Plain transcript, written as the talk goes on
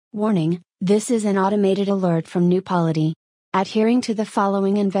Warning, this is an automated alert from New Polity. Adhering to the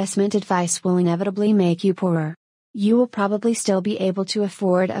following investment advice will inevitably make you poorer. You will probably still be able to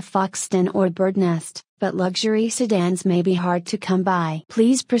afford a fox den or bird nest, but luxury sedans may be hard to come by.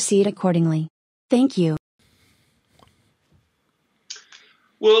 Please proceed accordingly. Thank you.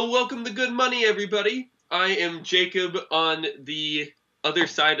 Well, welcome to Good Money, everybody. I am Jacob on the other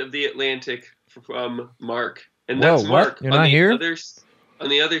side of the Atlantic from Mark. And that's Mark. You're not here? On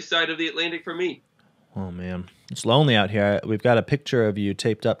the other side of the Atlantic from me. Oh, man. It's lonely out here. We've got a picture of you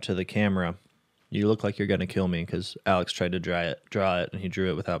taped up to the camera. You look like you're going to kill me because Alex tried to draw it, and he drew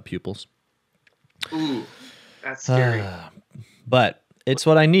it without pupils. Ooh, that's scary. But it's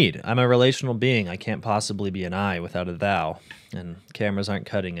what I need. I'm a relational being. I can't possibly be an I without a thou, and cameras aren't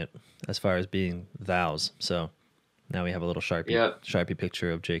cutting it as far as being thous. So now we have a little Sharpie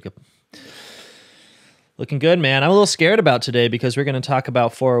picture of Jacob. Looking good, man. I'm a little scared about today because we're going to talk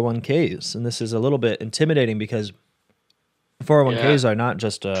about 401ks, and this is a little bit intimidating because 401ks are not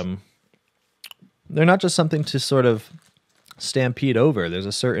just they're not just something to sort of stampede over. There's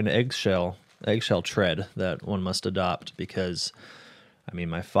a certain eggshell tread that one must adopt because, I mean,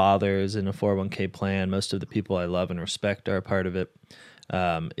 my father is in a 401k plan. Most of the people I love and respect are a part of it.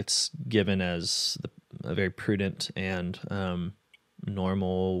 It's given as a very prudent and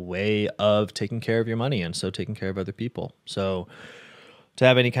normal way of taking care of your money and so taking care of other people. So to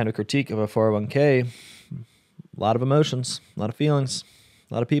have any kind of critique of a 401k, a lot of emotions, a lot of feelings,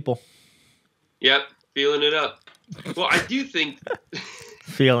 a lot of people. Yep, feeling it up. Well, I do think...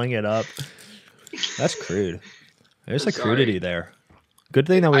 Feeling it up. That's crude. There's a crudity there. Good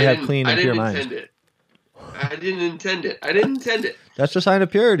thing that we have clean and pure minds. I didn't intend it. That's a sign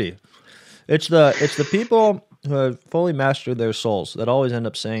of purity. It's the people who have fully mastered their souls that always end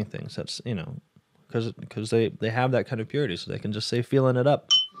up saying things. That's, because they have that kind of purity, so they can just say feeling it up.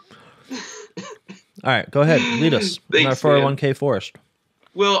 All right, go ahead. Lead us in our 401k forest.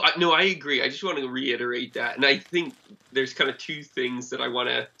 Well, I agree. I just want to reiterate that. And I think there's kind of two things that I want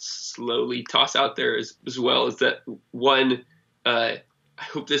to slowly toss out there as well. Is that one, I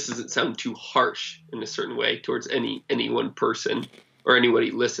hope this doesn't sound too harsh in a certain way towards any one person or anybody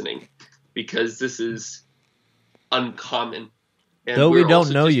listening, because this is uncommon. And though we don't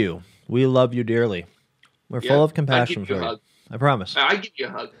know you, we love you dearly. We're full of compassion for you. I promise. I'd give you a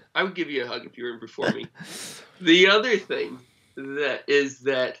hug. I would give you a hug if you were in before me. The other thing that is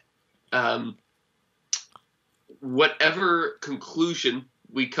that whatever conclusion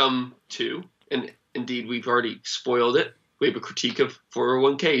we come to, and indeed we've already spoiled it, we have a critique of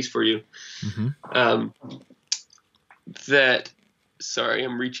 401ks for you. Mm-hmm. Sorry,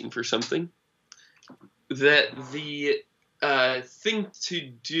 I'm reaching for something. That the thing to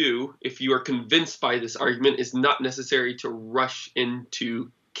do, if you are convinced by this argument, is not necessary to rush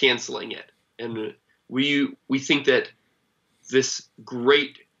into canceling it. And we think that this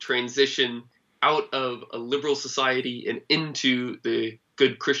great transition out of a liberal society and into the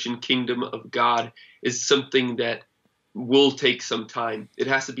good Christian kingdom of God is something that will take some time. It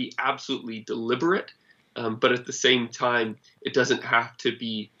has to be absolutely deliberate, but at the same time, it doesn't have to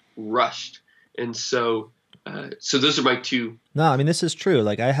be rushed. And so those are my two. No, I mean, this is true.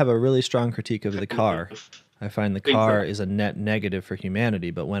 Like, I have a really strong critique of the car. I find the car is a net negative for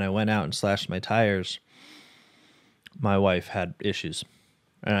humanity, but when I went out and slashed my tires, my wife had issues.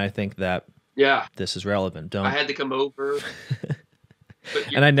 And I think that this is relevant. I had to come over.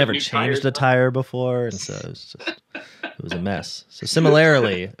 And I never changed a tire before, and so it was a mess. So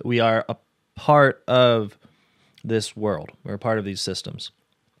similarly, we are a part of this world. We're a part of these systems.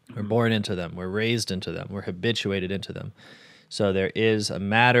 We're born into them. We're raised into them. We're habituated into them. So there is a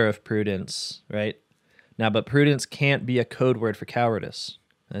matter of prudence, right? Now, but prudence can't be a code word for cowardice.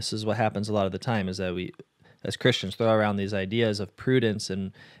 This is what happens a lot of the time, is that we, as Christians, throw around these ideas of prudence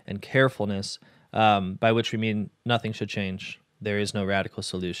and carefulness, by which we mean nothing should change. There is no radical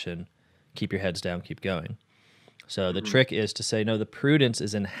solution. Keep your heads down, keep going. So the trick is to say, no, the prudence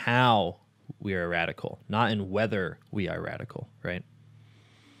is in how we are radical, not in whether we are radical, right?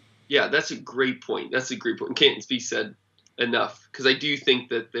 Yeah, that's a great point. It can't be said enough, because I do think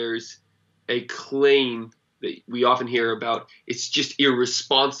that there's a claim that we often hear about, it's just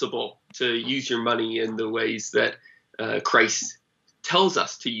irresponsible to use your money in the ways that Christ tells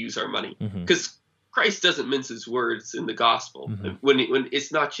us to use our money. Because Christ doesn't mince his words in the gospel. When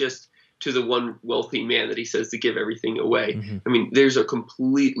it's not just to the one wealthy man that he says to give everything away. I mean, there's a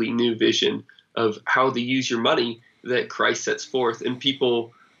completely new vision of how to use your money that Christ sets forth. And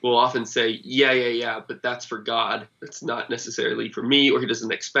people will often say, yeah, but that's for God. That's not necessarily for me, or he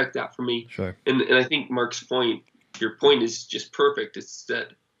doesn't expect that from me. Sure. And I think Mark's point, your point is just perfect. It's that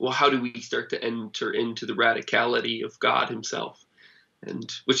well, how do we start to enter into the radicality of God himself, and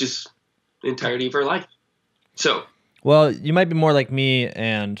which is the entirety of our life. So, well, you might be more like me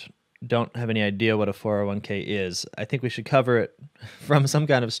and don't have any idea what a 401k is. I think we should cover it from some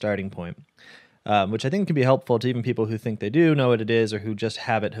kind of starting point, which I think can be helpful to even people who think they do know what it is or who just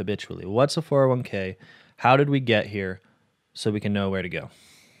have it habitually. What's a 401k? How did we get here so we can know where to go?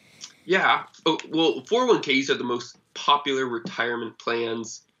 Yeah. Oh, well, 401ks are the most popular retirement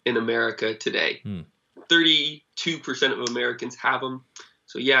plans in America today. 32% of Americans have them.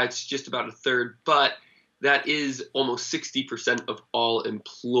 So yeah, it's just about a third, but that is almost 60% of all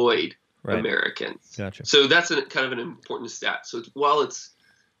employed Americans. Gotcha. So that's kind of an important stat. So while it's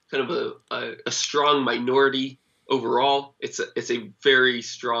kind of a strong minority overall, it's a very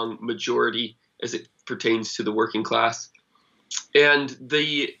strong majority as it pertains to the working class. And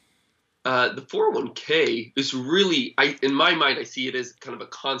the 401k is really, in my mind, I see it as kind of a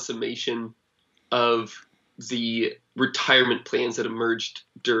consummation of the retirement plans that emerged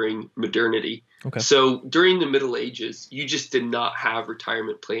during modernity. Okay. So during the Middle Ages, you just did not have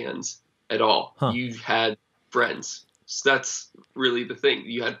retirement plans at all. You had friends. So that's really the thing.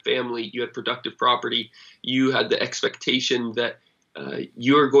 You had family, you had productive property, you had the expectation that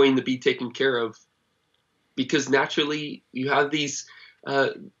you're going to be taken care of, because naturally you have these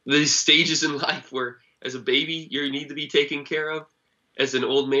stages in life where as a baby you need to be taken care of, as an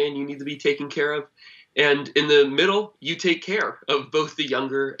old man you need to be taken care of, and in the middle you take care of both the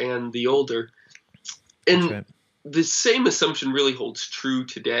younger and the older. And the same assumption really holds true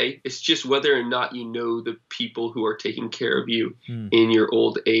today. It's just whether or not you know the people who are taking care of you in your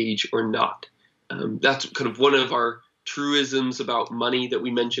old age or not. That's kind of one of our truisms about money that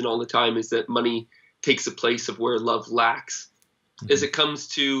we mention all the time, is that money takes the place of where love lacks. As it comes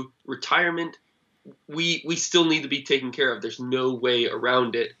to retirement, we still need to be taken care of. There's no way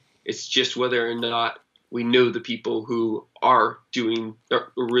around it. It's just whether or not we know the people who are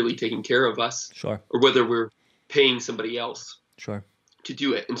really taking care of us, or whether we're paying somebody else to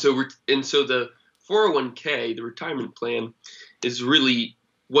do it. And so the 401k, the retirement plan, is really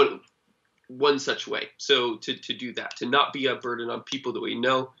one such way. So to do that, to not be a burden on people that we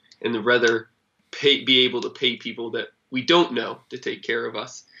know, and to rather be able to pay people that we don't know to take care of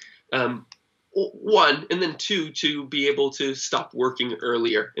us. One, and then two, to be able to stop working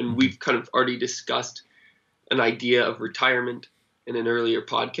earlier. And we've kind of already discussed an idea of retirement in an earlier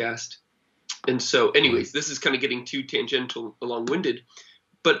podcast. And so anyways, this is kind of getting too tangential, long-winded,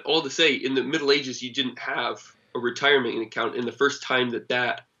 but all to say, in the Middle Ages, you didn't have a retirement account. And the first time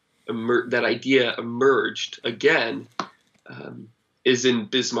that idea emerged again is in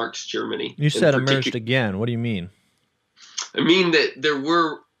Bismarck's Germany. You said emerged again. What do you mean? I mean that there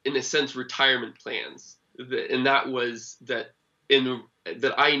were, in a sense, retirement plans, and that was that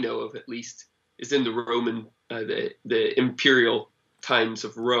I know of, at least, is in the Roman, the imperial times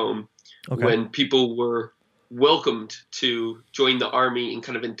of Rome, when people were welcomed to join the army and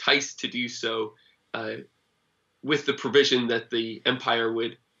kind of enticed to do so, with the provision that the empire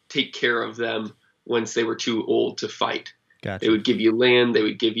would take care of them once they were too old to fight. Gotcha. They would give you land, they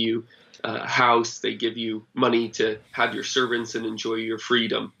would give you a house, they give you money to have your servants and enjoy your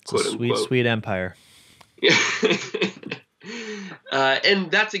freedom, quote unquote. Sweet empire. Yeah.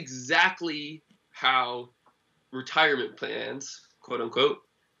 And that's exactly how retirement plans, quote unquote,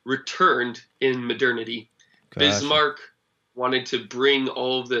 returned in modernity. Gosh. Bismarck wanted to bring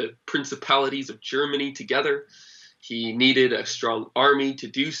all of the principalities of Germany together. He needed a strong army to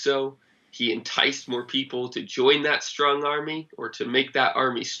do so. He enticed more people to join that strong army, or to make that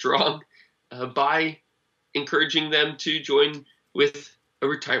army strong, by encouraging them to join with a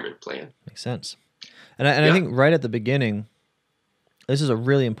retirement plan. Makes sense. And I think right at the beginning, this is a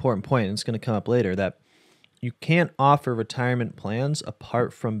really important point, and it's going to come up later, that you can't offer retirement plans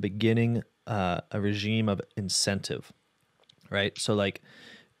apart from beginning a regime of incentive, right? So like,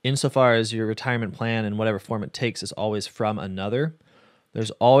 insofar as your retirement plan in whatever form it takes is always from another,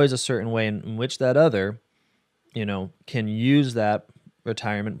 there's always a certain way in which that other, can use that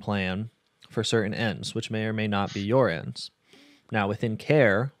retirement plan for certain ends, which may or may not be your ends. Now, within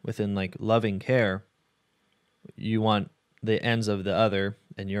like loving care, you want the ends of the other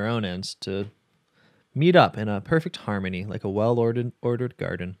and your own ends to meet up in a perfect harmony, like a well-ordered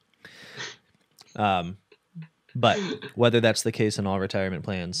garden. But whether that's the case in all retirement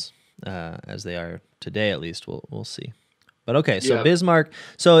plans, as they are today, at least, we'll see. But okay, so Bismarck.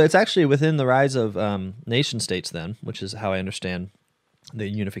 So it's actually within the rise of nation states then, which is how I understand the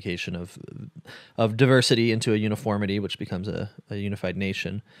unification of diversity into a uniformity, which becomes a unified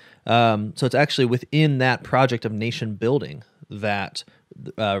nation. So it's actually within that project of nation building that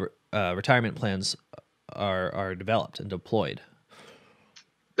retirement plans are developed and deployed.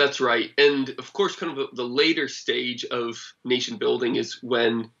 That's right. And of course, kind of the later stage of nation building is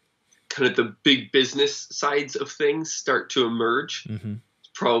when kind of the big business sides of things start to emerge. Mm-hmm.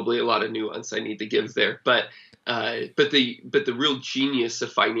 Probably a lot of nuance I need to give there, but the real genius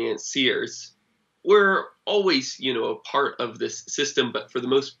of financiers were always, a part of this system, but for the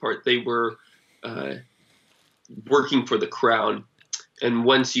most part, they were working for the crown. And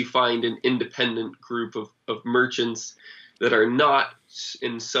once you find an independent group of merchants that are not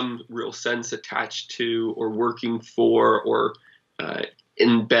in some real sense attached to or working for or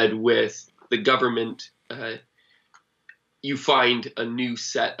in bed with the government, you find a new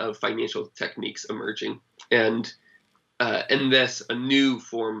set of financial techniques emerging. And thus a new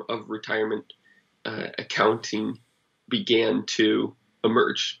form of retirement accounting began to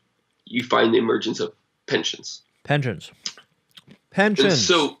emerge. You find the emergence of pensions. Pensions. And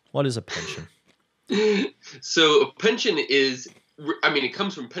so, what is a pension? So a pension is, it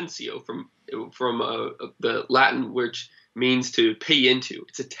comes from pensio, from the Latin, which means to pay into.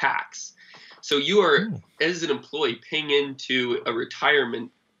 It's a tax. So you are, as an employee, paying into a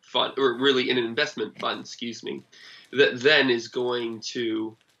retirement fund, or really an investment fund, that then is going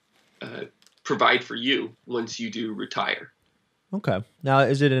to provide for you once you do retire. Okay. Now,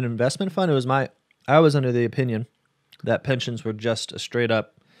 is it an investment fund? I was under the opinion that pensions were just a straight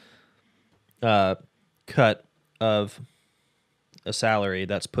up cut of a salary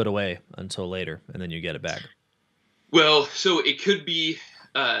that's put away until later, and then you get it back. Well, so it could be,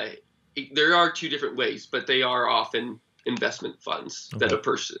 there are two different ways, but they are often investment funds that a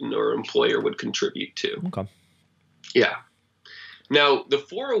person or employer would contribute to. Okay. Yeah. Now, the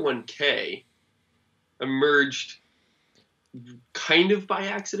 401k emerged kind of by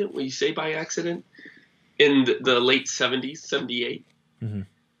accident. When you say by accident, in the late 70s, 78,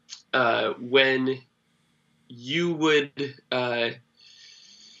 when you would, when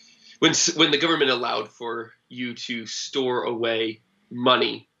the government allowed for you to store away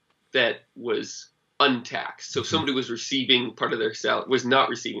money that was untaxed. So if somebody was receiving part of their salary, was not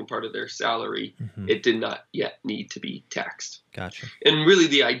receiving part of their salary, it did not yet need to be taxed. Gotcha. And really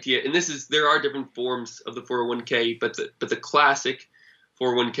the idea, and there are different forms of the 401k, but the classic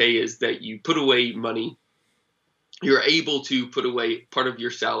 401k is that you put away money. You're able to put away part of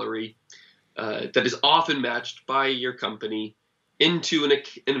your salary that is often matched by your company into an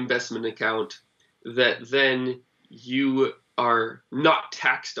investment account that then you are not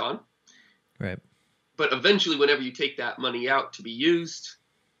taxed on. Right. But eventually, whenever you take that money out to be used,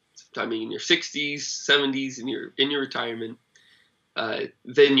 sometime in your 60s, 70s, in your retirement,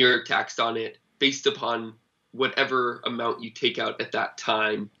 then you're taxed on it based upon whatever amount you take out at that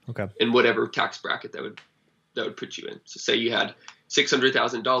time, and whatever tax bracket that would put you in. So, say you had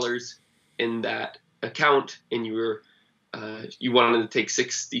 $600,000 in that account, and you wanted to take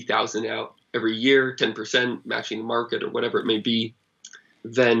 $60,000 out every year, 10%, matching the market or whatever it may be,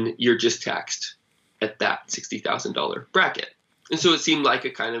 then you're just taxed at that $60,000 bracket. And so it seemed like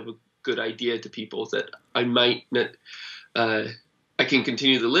a kind of a good idea to people that I might not, I can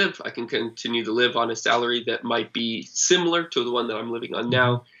continue to live on a salary that might be similar to the one that I'm living on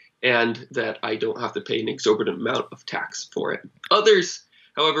now, and that I don't have to pay an exorbitant amount of tax for it. Others,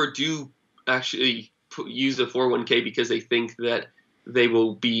 however, do actually use a 401k because they think that they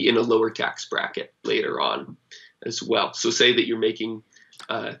will be in a lower tax bracket later on as well. So say that you're making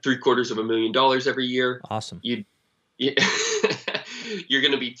 $750,000 every year. Awesome. You're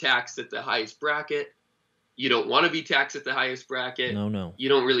going to be taxed at the highest bracket. You don't want to be taxed at the highest bracket. No. You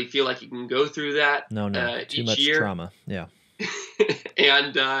don't really feel like you can go through that. No. Too much year. trauma. Yeah.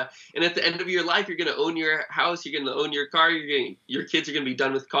 And at the end of your life, you're going to own your house. You're going to own your car. Your kids are going to be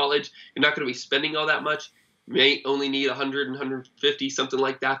done with college. You're not going to be spending all that much. You may only need 100, 150, something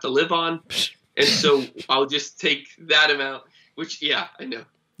like that to live on. And so I'll just take that amount, which, yeah, I know.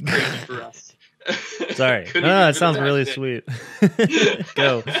 Crazy for us. Sorry. No, that sounds really sweet.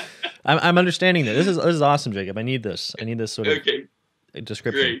 Go. I'm understanding that. This is awesome, Jacob. I need this sort of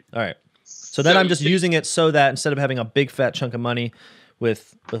description. Great. All right. So then I'm just using it so that instead of having a big fat chunk of money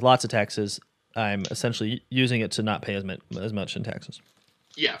with lots of taxes, I'm essentially using it to not pay as much in taxes.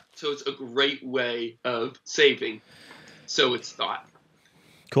 Yeah. So it's a great way of saving. So it's thought.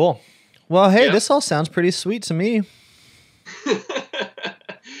 Cool. Well, hey, this all sounds pretty sweet to me.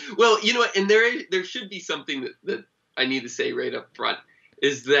 Well, you know what, and there should be something that I need to say right up front,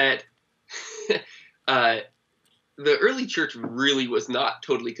 is that the early church really was not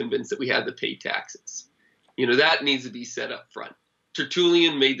totally convinced that we had to pay taxes. That needs to be said up front.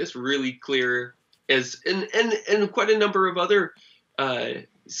 Tertullian made this really clear, and quite a number of other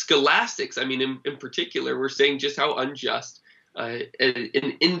scholastics, I mean, in particular, were saying just how unjust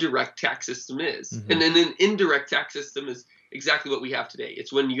an indirect tax system is. Mm-hmm. And then an indirect tax system is exactly what we have today.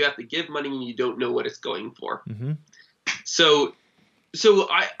 It's when you have to give money and you don't know what it's going for. Mm-hmm. So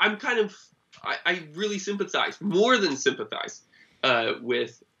I'm kind of, I really sympathize, more than sympathize,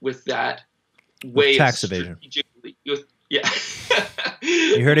 with that way with of tax evasion. Yeah.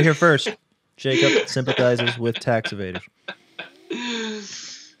 You heard it here first. Jacob sympathizes with tax evaders.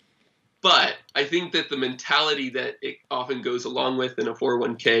 But I think that the mentality that it often goes along with in a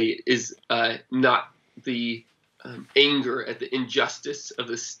 401k is not the anger at the injustice of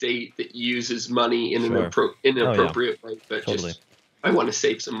the state that uses money in an appropriate way, but totally. Just I want to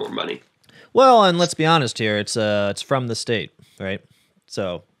save some more money. Well, and let's be honest here, it's from the state, right?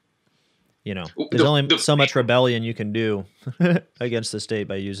 So, there's only so much rebellion you can do against the state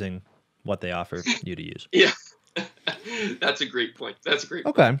by using what they offer you to use. Yeah. That's a great point.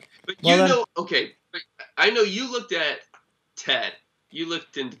 Okay. But but I know you looked at Ted. You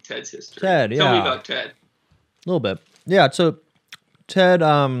looked into Ted's history. Ted, yeah. Tell me about Ted. A little bit. Yeah, so Ted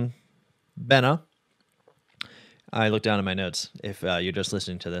Benna. I looked down at my notes. If you're just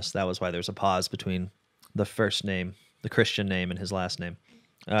listening to this, that was why there's a pause between the first name, the Christian name, and his last name.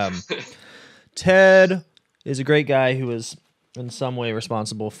 Ted is a great guy who was in some way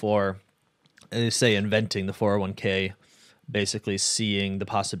responsible for, they say, inventing the 401k, basically seeing the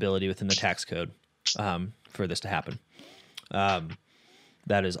possibility within the tax code for this to happen.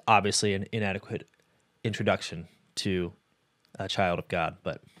 That is obviously an inadequate introduction to a child of God,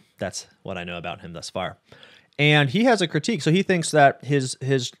 but that's what I know about him thus far. And he has a critique. So he thinks that his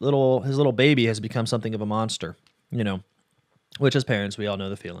little baby has become something of a monster, which as parents, we all know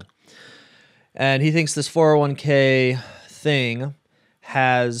the feeling. And he thinks this 401k thing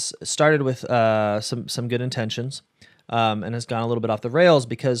has started with some good intentions and has gone a little bit off the rails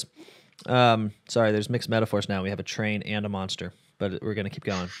because, there's mixed metaphors now. We have a train and a monster, but we're going to keep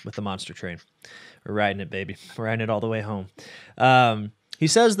going with the monster train. We're riding it, baby. We're riding it all the way home. He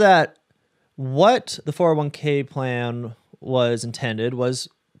says that what the 401k plan was intended was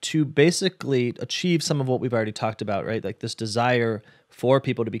to basically achieve some of what we've already talked about, right? Like this desire for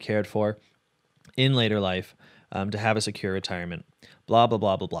people to be cared for in later life, to have a secure retirement, blah, blah,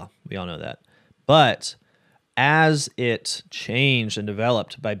 blah, blah, blah. We all know that. But as it changed and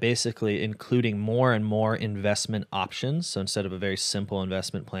developed by basically including more and more investment options, so instead of a very simple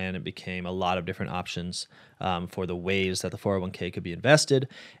investment plan, it became a lot of different options for the ways that the 401k could be invested.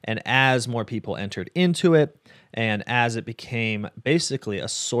 And as more people entered into it, and as it became basically a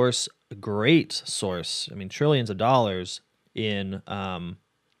great source, trillions of dollars in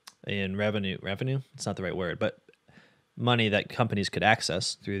revenue, it's not the right word, but money that companies could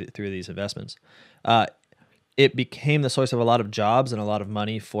access through these investments, it became the source of a lot of jobs and a lot of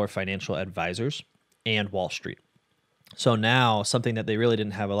money for financial advisors and Wall Street. So now something that they really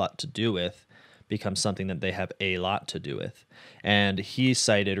didn't have a lot to do with becomes something that they have a lot to do with. And he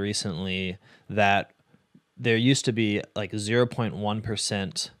cited recently that there used to be like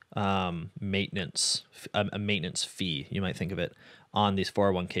 0.1% maintenance, a maintenance fee, you might think of it, on these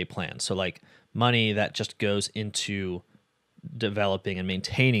 401k plans. So like money that just goes into developing and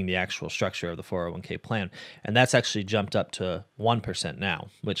maintaining the actual structure of the 401k plan. And that's actually jumped up to 1% now,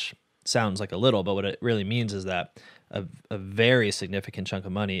 which sounds like a little, but what it really means is that a very significant chunk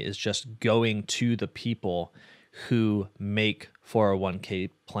of money is just going to the people who make 401k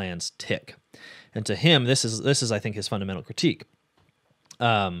plans tick. And to him, this is I think his fundamental critique,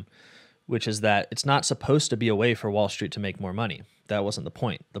 which is that it's not supposed to be a way for Wall Street to make more money. That wasn't the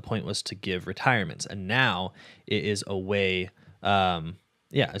point. The point was to give retirements, and now it is a way.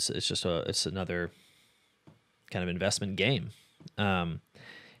 It's another kind of investment game. And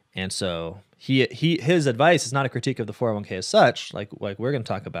so his advice is not a critique of the 401k as such, like we're going to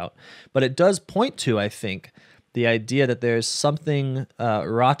talk about, but it does point to, I think, the idea that there's something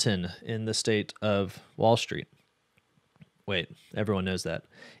rotten in the state of Wall Street. Wait, everyone knows that.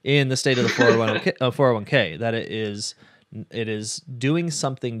 In the state of the 401k, that it is doing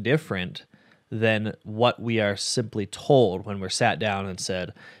something different than what we are simply told when we're sat down and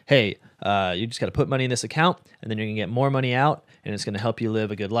said, hey, you just got to put money in this account, and then you're going to get more money out, and it's going to help you live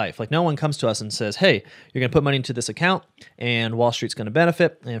a good life. Like, no one comes to us and says, hey, you're going to put money into this account, and Wall Street's going to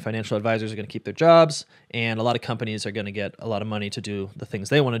benefit, and financial advisors are going to keep their jobs, and a lot of companies are going to get a lot of money to do the things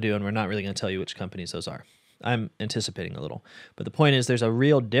they want to do, and we're not really going to tell you which companies those are. I'm anticipating a little. But the point is there's a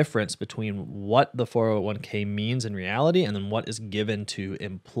real difference between what the 401k means in reality and then what is given to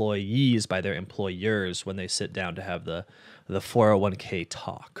employees by their employers when they sit down to have the 401k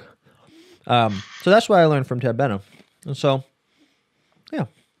talk. So that's what I learned from Ted Benham. And so Yeah.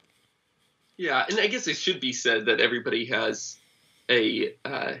 Yeah, and I guess it should be said that everybody has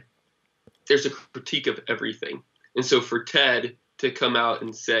there's a critique of everything. And so for Ted to come out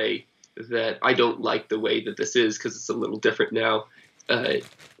and say that I don't like the way that this is because it's a little different now,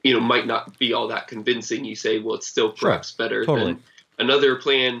 might not be all that convincing. You say, well, it's still perhaps better than another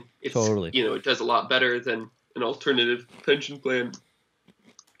plan. It's, it does a lot better than an alternative pension plan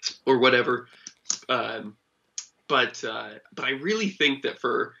or whatever. But I really think that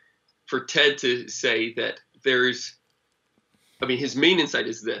for Ted to say that his main insight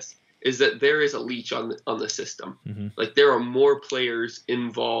is that there is a leech on the system. Mm-hmm. Like there are more players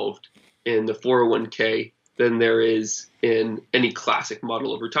involved in the 401k than there is in any classic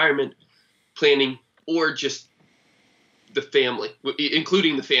model of retirement planning or just the family,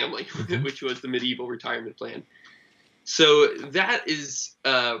 including the family, mm-hmm. which was the medieval retirement plan. So that is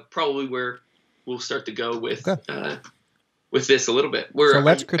probably where we'll start to go with this a little bit. So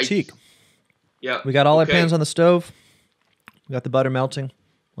let's critique. We got all our pans on the stove. We got the butter melting.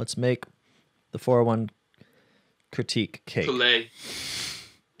 Let's make the 401 critique cake. Filet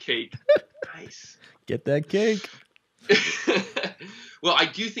cake. Nice. Get that cake. Well, I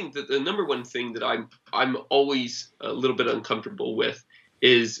do think that the number one thing that I'm always a little bit uncomfortable with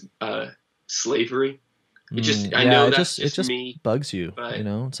is slavery. I know that's just me. Bugs you, but,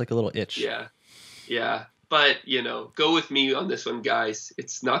 it's like a little itch. Yeah. But, go with me on this one, guys.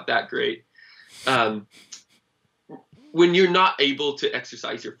 It's not that great. When you're not able to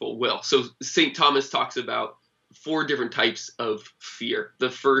exercise your full will. So St. Thomas talks about 4 different types of fear. The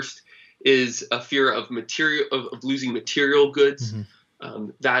first is a fear of losing material goods. Mm-hmm.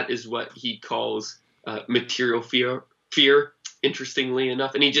 That is what he calls material fear, interestingly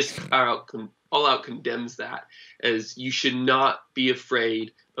enough. And he just all out condemns that as you should not be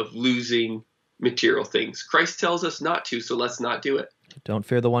afraid of losing material things. Christ tells us not to, so let's not do it. Don't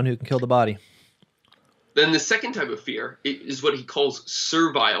fear the one who can kill the body. Then the second type of fear is what he calls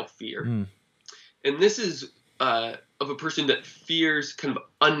servile fear. And this is of a person that fears kind of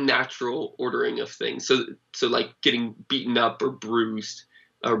unnatural ordering of things. So like getting beaten up or bruised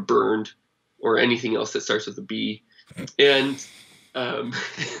or burned or anything else that starts with a B. And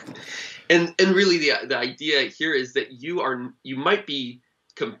and really the idea here is that you might be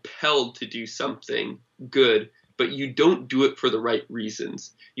compelled to do something good, but you don't do it for the right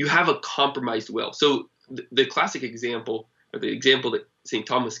reasons. You have a compromised will. So the classic example, or the example that St.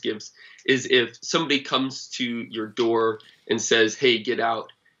 Thomas gives, is if somebody comes to your door and says, hey, get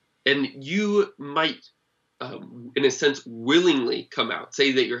out, and you might, in a sense, willingly come out,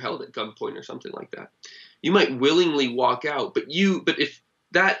 say that you're held at gunpoint or something like that. You might willingly walk out, but if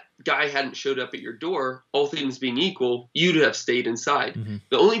that guy hadn't showed up at your door, all things being equal, you'd have stayed inside. Mm-hmm.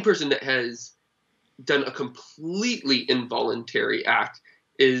 The only person that has done a completely involuntary act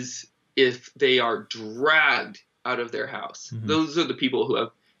is if they are dragged out of their house. Mm-hmm. Those are the people who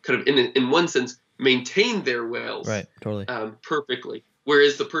have kind of, in one sense, maintained their wills perfectly.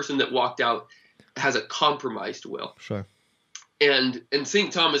 Whereas the person that walked out has a compromised will. Sure. And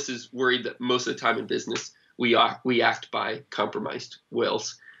St. Thomas is worried that most of the time in business, we act by compromised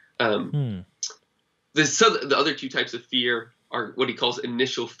wills. The other 2 types of fear are what he calls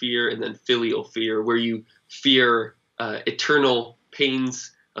initial fear and then filial fear, where you fear eternal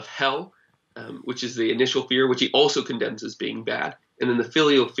pains of hell, which is the initial fear, which he also condemns as being bad. And then the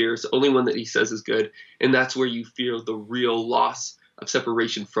filial fear is the only one that he says is good, and that's where you fear the real loss of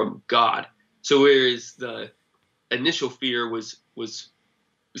separation from God. So whereas the initial fear was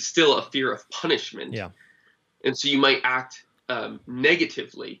still a fear of punishment, and so you might act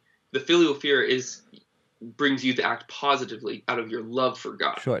negatively, the filial fear brings you to act positively out of your love for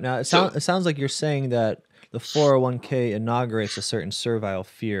God. Sure. Now it sounds like you're saying that the 401k inaugurates a certain servile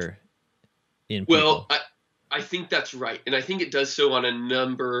fear in people. Well, I think that's right. And I think it does so on a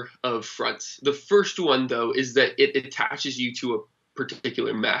number of fronts. The first one, though, is that it attaches you to a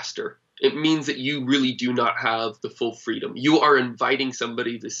particular master. It means that you really do not have the full freedom. You are inviting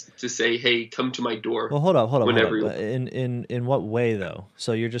somebody to say, hey, come to my door. Well, hold on. In what way, though?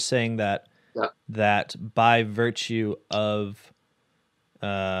 So you're just saying that by virtue of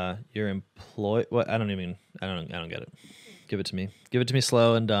your employee, what? I don't get it. Give it to me. Give it to me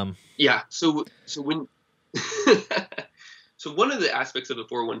slow and dumb. Yeah. So when so one of the aspects of the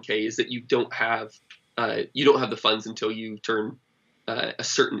 401k is that you don't have the funds until you turn a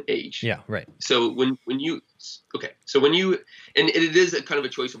certain age. Yeah. Right. So when you and it is a kind of a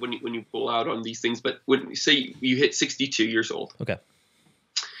choice of when you pull out on these things, but when you say you hit 62 years old. Okay.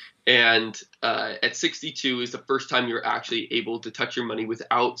 And at 62 is the first time you're actually able to touch your money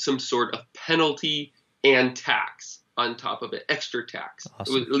without some sort of penalty and tax on top of it, extra tax.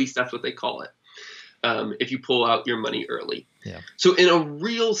 Awesome. At least that's what they call it. If you pull out your money early. Yeah. So in a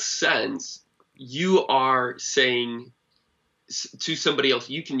real sense, you are saying to somebody else,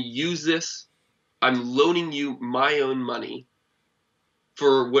 you can use this. I'm loaning you my own money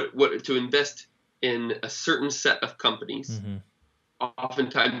for what to invest in a certain set of companies. Mm-hmm.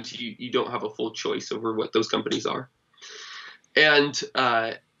 Oftentimes you don't have a full choice over what those companies are. And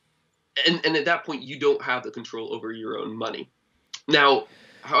at that point you don't have the control over your own money. Now,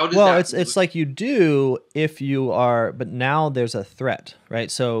 how does that it's like you do if you are, but now there's a threat, right?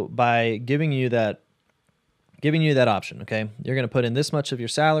 So by giving you that option, okay, you're going to put in this much of your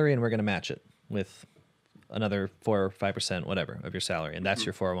salary and we're going to match it with another 4 or 5%, whatever, of your salary, and that's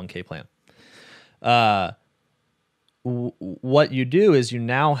your 401k plan. What you do is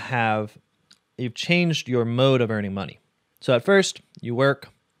you've changed your mode of earning money. So at first you work,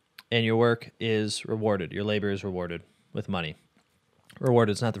 and your work is rewarded. Your labor is rewarded with money.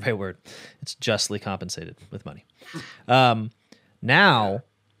 Rewarded is not the right word. It's justly compensated with money. Now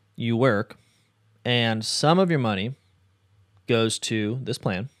you work, and some of your money goes to this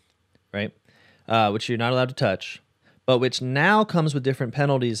plan, right? Which you're not allowed to touch, but which now comes with different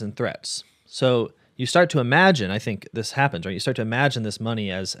penalties and threats. So you start to imagine, I think this happens, right? You start to imagine this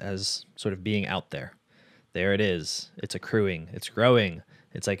money as sort of being out there. There it is. It's accruing. It's growing.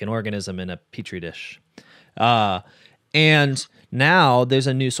 It's like an organism in a petri dish. And now there's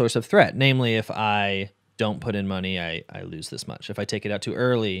a new source of threat. Namely, if I don't put in money, I lose this much. If I take it out too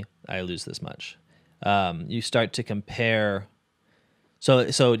early, I lose this much. You start to compare.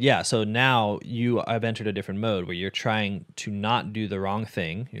 So now you have entered a different mode where you're trying to not do the wrong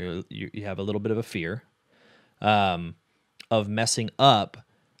thing. You have a little bit of a fear of messing up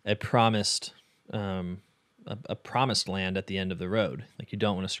a promised land at the end of the road. Like, you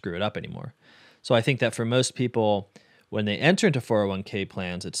don't want to screw it up anymore. So I think that for most people, when they enter into 401k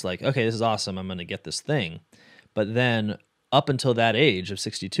plans, it's like, okay, this is awesome, I'm going to get this thing. But then up until that age of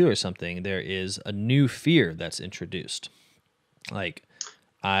 62 or something, there is a new fear that's introduced. Like,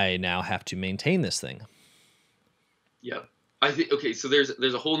 I now have to maintain this thing. Yeah. I think, okay, so there's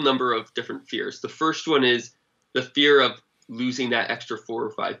a whole number of different fears. The first one is the fear of losing that extra 4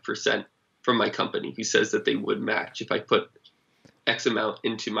 or 5% from my company, who says that they would match if I put X amount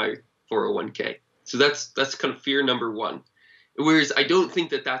into my 401k. So that's kind of fear number one. Whereas I don't think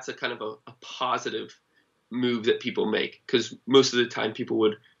that that's a kind of a positive move that people make, because most of the time people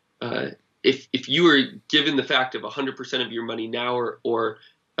would, if you were given the fact of 100% of your money now, or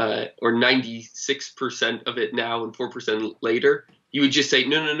 96% of it now and 4% later, you would just say,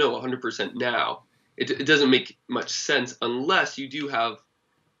 no, 100% now. It doesn't make much sense unless you do have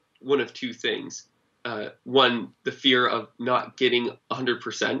one of two things. One, the fear of not getting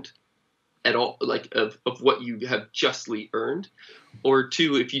 100% at all, like of what you have justly earned, or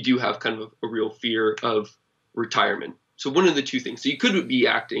two, if you do have kind of a real fear of retirement. So one of the two things. So you could be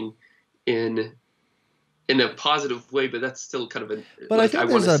acting in a positive way, but that's still kind of a. But like, I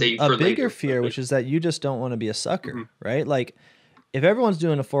think there's a bigger fear, which is that you just don't want to be a sucker, mm-hmm. right? Like, if everyone's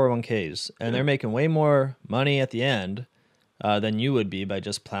doing a 401ks and they're making way more money at the end than you would be by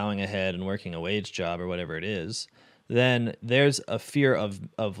just plowing ahead and working a wage job or whatever it is, then there's a fear of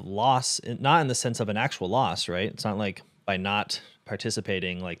loss, not in the sense of an actual loss, right? It's not like by not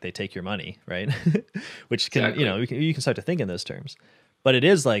participating, like they take your money, right? Which can, exactly. You can start to think in those terms. But it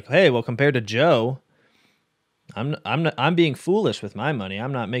is like, hey, well, compared to Joe, I'm being foolish with my money.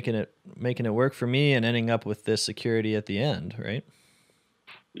 I'm not making it work for me and ending up with this security at the end, right?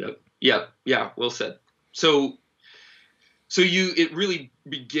 Yep. Yeah. Well said. So it really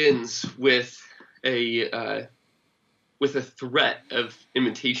begins with a threat of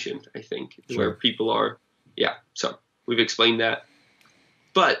imitation, I think, sure. Where people are. Yeah. So we've explained that.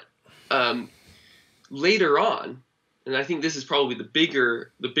 But later on, and I think this is probably the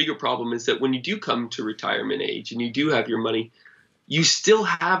bigger problem, is that when you do come to retirement age and you do have your money, you still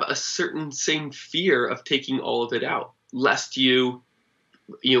have a certain same fear of taking all of it out, lest you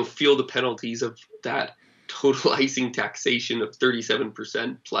feel the penalties of that totalizing taxation of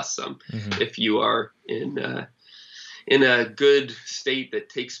 37% plus some, mm-hmm. if you are in a good state that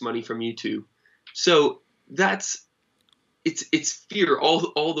takes money from you too. So it's fear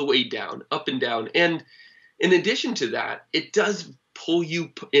all the way down, up and down. And in addition to that, it does pull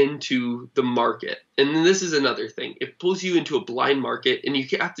you into the market. And then this is another thing. It pulls you into a blind market, and you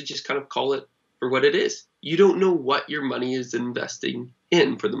have to just kind of call it for what it is. You don't know what your money is investing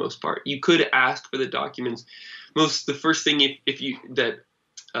in for the most part. You could ask for the documents. The first thing if you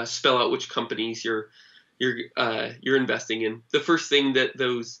spell out which companies you're investing in. The first thing that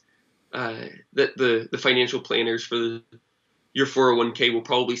those that the financial planners for your 401k will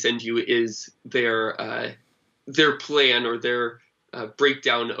probably send you is their plan or their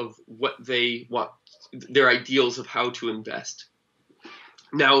breakdown of what they want, their ideals of how to invest.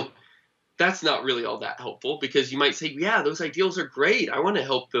 Now, that's not really all that helpful, because you might say, yeah, those ideals are great. I want to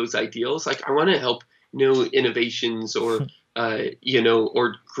help those ideals. Like, I want to help innovations or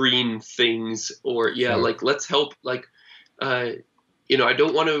or green things, or Sure. like, let's help, like I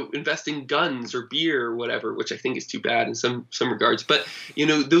don't want to invest in guns or beer or whatever, which I think is too bad in some regards. But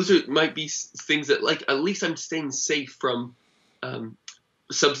those might be things that, like, at least I'm staying safe from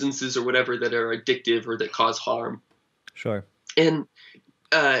substances or whatever that are addictive or that cause harm. Sure. And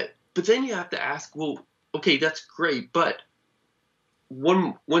but then you have to ask, well, okay, that's great, but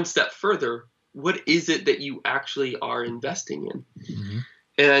one step further, what is it that you actually are investing in? Mm-hmm.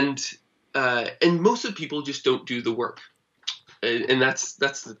 And most of the people just don't do the work. And that's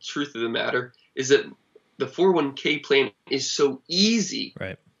the truth of the matter, is that the 401k plan is so easy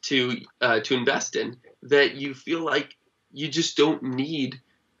right. to invest in that you feel like you just don't need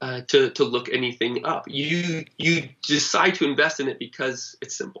to look anything up. You decide to invest in it because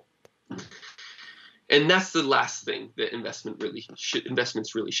it's simple. And that's the last thing that investments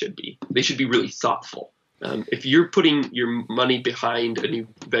really should be. They should be really thoughtful. If you're putting your money behind a new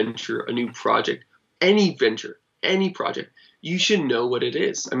venture, a new project, any project, you should know what it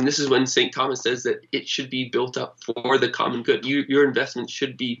is. I mean, this is when St. Thomas says that it should be built up for the common good. Your investment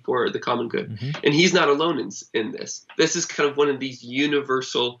should be for the common good. Mm-hmm. And he's not alone in this. This is kind of one of these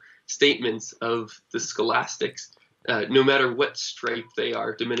universal statements of the scholastics, no matter what stripe they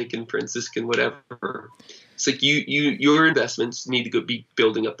are, Dominican, Franciscan, whatever. It's like your investments need to be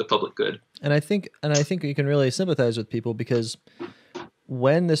building up the public good. And I think you can really sympathize with people, because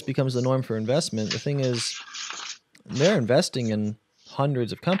when this becomes the norm for investment, the thing is, they're investing in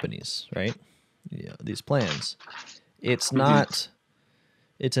hundreds of companies, right? Yeah, these plans. It's not,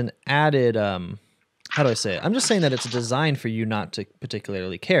 it's an added, how do I say it? I'm just saying that it's designed for you not to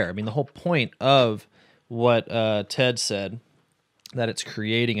particularly care. I mean, the whole point of what Ted said, that it's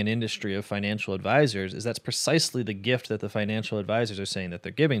creating an industry of financial advisors, is that's precisely the gift that the financial advisors are saying that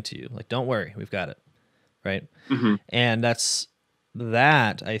they're giving to you. Like, don't worry, we've got it, right? Mm-hmm. And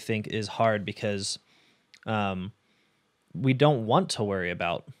that I think is hard, because we don't want to worry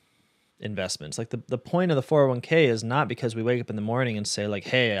about investments. Like, the point of the 401k is not because we wake up in the morning and say, like,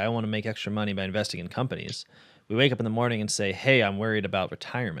 hey, I want to make extra money by investing in companies. We wake up in the morning and say, hey, I'm worried about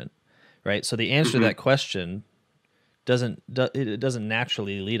retirement, right? So the answer to that question doesn't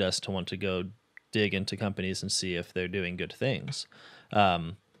naturally lead us to want to go dig into companies and see if they're doing good things.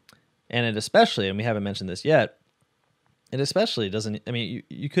 And it especially, and we haven't mentioned this yet, it especially doesn't, I mean,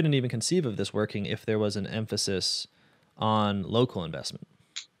 you couldn't even conceive of this working if there was an emphasis on local investment,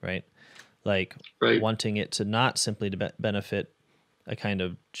 right? Like, wanting it to not simply to benefit a kind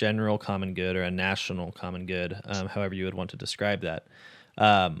of general common good or a national common good, however you would want to describe that,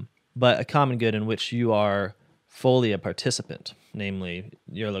 but a common good in which you are fully a participant, namely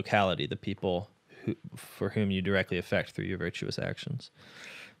your locality, the people for whom you directly affect through your virtuous actions.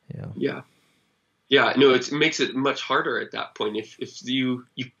 Yeah. No, it makes it much harder at that point. If you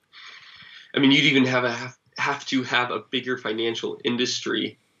I mean, you'd even have to have a bigger financial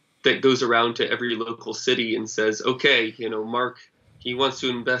industry that goes around to every local city and says, okay, Marc, he wants to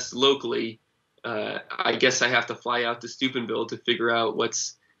invest locally. I guess I have to fly out to Steubenville to figure out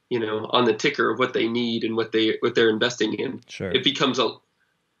what's on the ticker of what they need and what they're investing in. Sure. It becomes so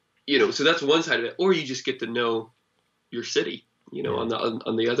that's one side of it. Or you just get to know your city, on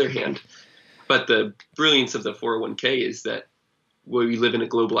the other hand. But the brilliance of the 401k is that we live in a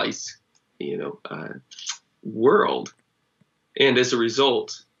globalized, world. And as a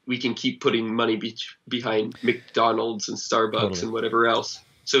result, we can keep putting money behind McDonald's and Starbucks and whatever else,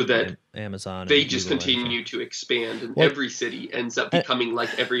 so that Amazon, they just continue to expand, and every city ends up becoming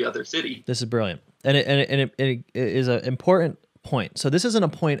like every other city. This is brilliant, and it is an important point. So this isn't a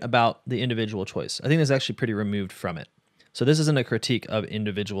point about the individual choice. I think it's actually pretty removed from it. So this isn't a critique of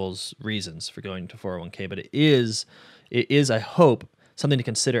individuals' reasons for going to 401k, but it is, I hope, something to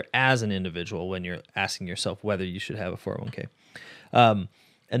consider as an individual when you're asking yourself whether you should have a 401k.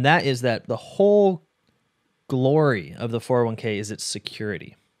 And that is that the whole glory of the 401k is its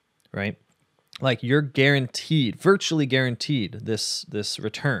security, right? Like, you're guaranteed, virtually guaranteed this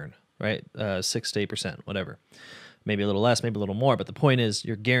return, right? 6 to 8%, whatever. Maybe a little less, maybe a little more, but the point is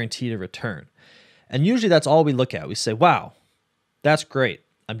you're guaranteed a return. And usually that's all we look at. We say, wow, that's great.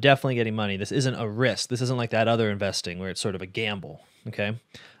 I'm definitely getting money. This isn't a risk. This isn't like that other investing where it's sort of a gamble. Okay.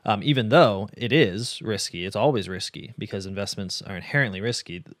 Even though it is risky, it's always risky because investments are inherently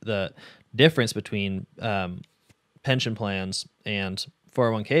risky. The difference between pension plans and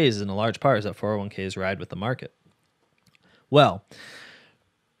 401ks in a large part is that 401ks ride with the market. Well,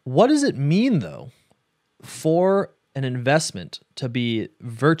 what does it mean though for an investment to be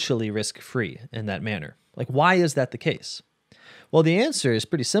virtually risk-free in that manner? Like, why is that the case? Well, the answer is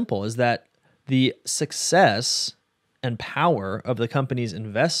pretty simple, is that the success and power of the companies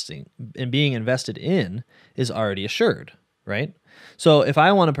investing and being invested in is already assured, right? So if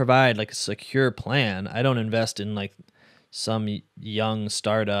I want to provide like a secure plan, I don't invest in like some young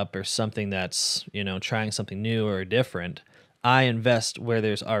startup or something that's, trying something new or different. I invest where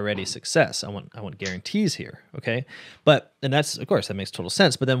there's already success. I want guarantees here, okay? And that's, of course, that makes total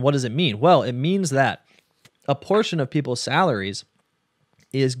sense. But then what does it mean? Well, it means that a portion of people's salaries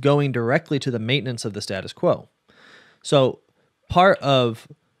is going directly to the maintenance of the status quo. So part of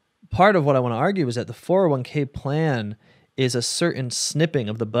what I want to argue is that the 401k plan is a certain snipping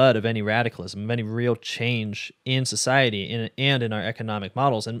of the bud of any radicalism, of any real change in society and in our economic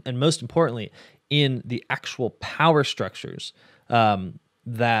models, and most importantly, in the actual power structures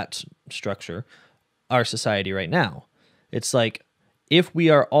that structure our society right now. It's like, if we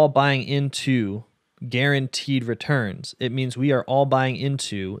are all buying into guaranteed returns, it means we are all buying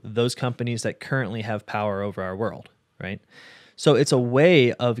into those companies that currently have power over our world, right? So it's a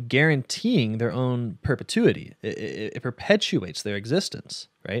way of guaranteeing their own perpetuity. It perpetuates their existence,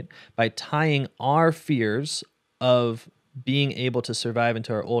 right? By tying our fears of being able to survive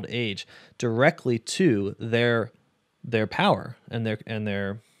into our old age directly to their power and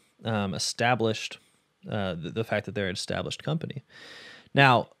their established the fact that they're an established company.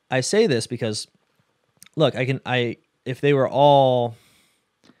 Now, I say this because, look, if they were all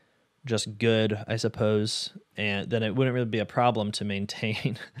just good, I suppose, and then it wouldn't really be a problem to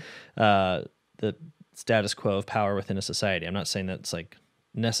maintain the status quo of power within a society. I'm not saying that's like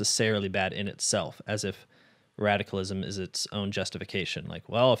necessarily bad in itself, as if radicalism is its own justification. Like,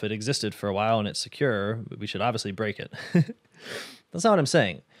 well, if it existed for a while and it's secure, we should obviously break it. That's not what I'm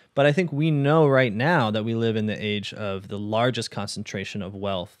saying. But I think we know right now that we live in the age of the largest concentration of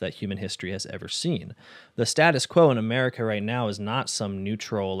wealth that human history has ever seen. The status quo in America right now is not some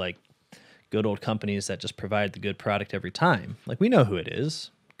neutral, like, good old companies that just provide the good product every time. Like, we know who it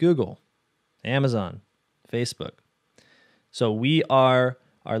is. Google, Amazon, Facebook. So our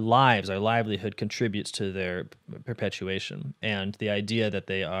livelihood contributes to their perpetuation. And the idea that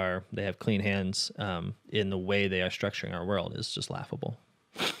they have clean hands in the way they are structuring our world is just laughable.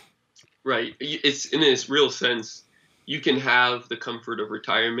 Right. It's in this real sense, you can have the comfort of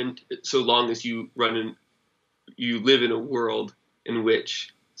retirement so long as you live in a world in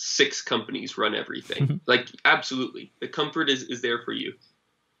which 6 companies run everything. Mm-hmm. Like, absolutely. The comfort is there for you.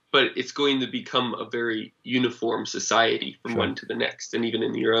 But it's going to become a very uniform society from one to the next, and even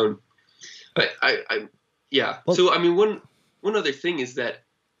in your own. But yeah. Well, so, I mean, one other thing is that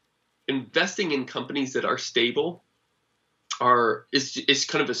investing in companies that are stable is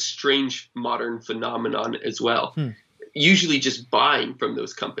kind of a strange modern phenomenon as well. Usually just buying from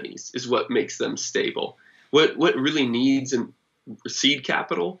those companies is what makes them stable. What really needs seed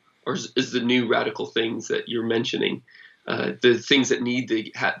capital, or is the new radical things that you're mentioning, the things that need to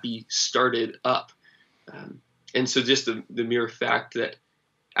be started up. And so just the mere fact that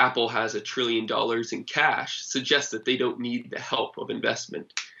Apple has $1 trillion in cash suggests that they don't need the help of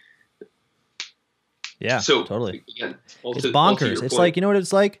investment. Yeah, so, totally. Again, it's bonkers. It's like, you know what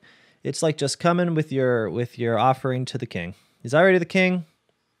it's like? It's like just coming with your offering to the king. He's already the king.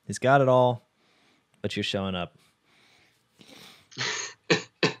 He's got it all, but you're showing up.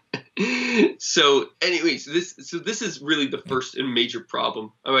 So, anyways, this is really the first and major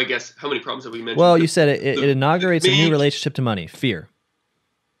problem. Oh, I guess, how many problems have we mentioned? Well, you said it inaugurates a new relationship to money, fear.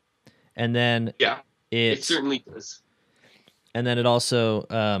 And then it certainly does. And then it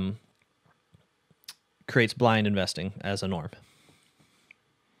also creates blind investing as a norm.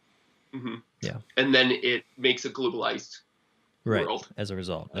 Mm-hmm. Yeah. And then it makes a globalized world as a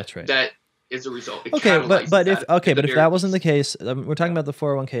result. That's right. That is a result. It but if that wasn't the case, we're talking about the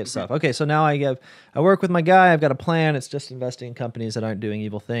 401k itself. Mm-hmm. Okay, so now I work with my guy. I've got a plan. It's just investing in companies that aren't doing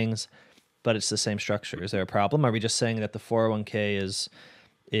evil things, but it's the same structure. Is there a problem? Are we just saying that the 401k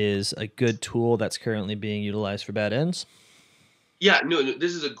is a good tool that's currently being utilized for bad ends? Yeah, no,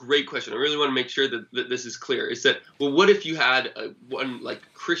 this is a great question. I really want to make sure that this is clear. Is that, well, what if you had one like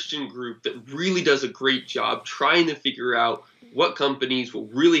Christian group that really does a great job trying to figure out what companies will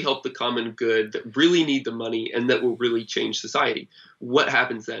really help the common good, that really need the money, and that will really change society. What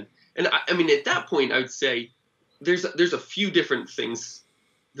happens then? And I mean, at that point, I would say there's a few different things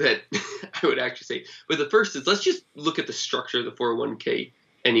that I would actually say. But the first is, let's just look at the structure of the 401k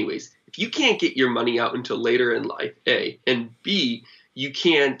anyways. If you can't get your money out until later in life, A, and B, you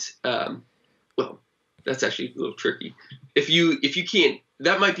can't, well, that's actually a little tricky. If you can't,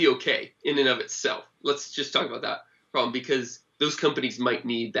 that might be okay in and of itself. Let's just talk about that problem, because those companies might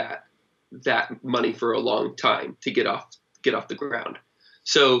need that money for a long time to get off the ground.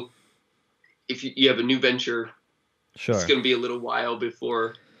 So if you have a new venture, sure, it's going to be a little while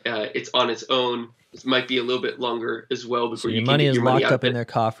before it's on its own. It might be a little bit longer as well before your you money can get is your money locked out up in their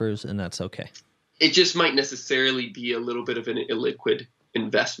coffers, and that's okay. It just might necessarily be a little bit of an illiquid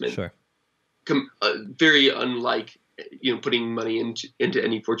investment. Sure. Very unlike putting money into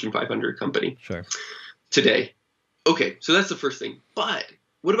any Fortune 500 company. Sure. Today. Okay, so that's the first thing. But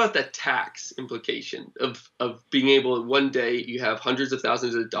what about that tax implication of being able, one day you have hundreds of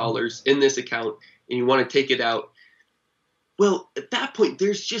thousands of dollars in this account and you want to take it out? Well, at that point,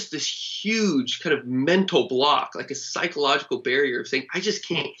 there's just this huge kind of mental block, like a psychological barrier of saying, I just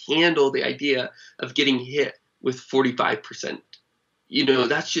can't handle the idea of getting hit with 45%.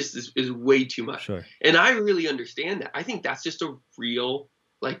 That's just is way too much. Sure. And I really understand that. I think that's just a real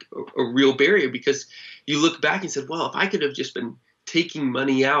barrier, because you look back and said, well, if I could have just been taking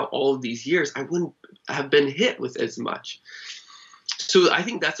money out all of these years, I wouldn't have been hit with as much. So I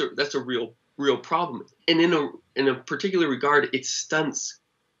think that's a real problem. And in a particular regard, it stunts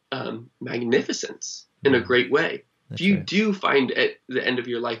magnificence in a great way. That's if you right. do find at the end of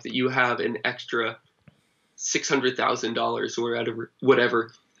your life that you have an extra $600,000 or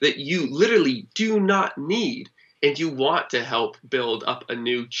whatever that you literally do not need, and you want to help build up a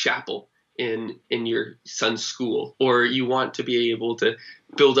new chapel in your son's school, or you want to be able to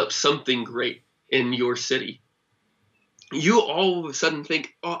build up something great in your city, you all of a sudden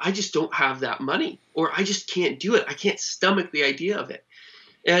think, oh, I just don't have that money, or I just can't do it. I can't stomach the idea of it.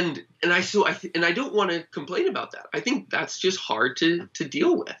 And I don't want to complain about that. I think that's just hard to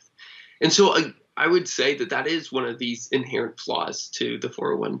deal with. And so I would say that is one of these inherent flaws to the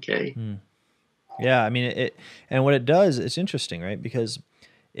 401k. Yeah, I mean, and what it does, it's interesting, right? Because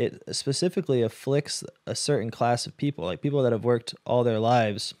it specifically afflicts a certain class of people, like people that have worked all their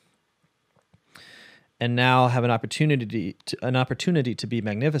lives and now have an opportunity to be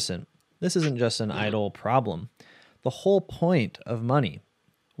magnificent. This isn't just an idle problem. The whole point of money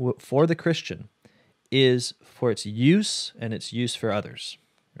for the Christian is for its use and its use for others,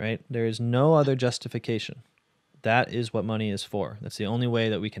 right? There is no other justification. That is what money is for. That's the only way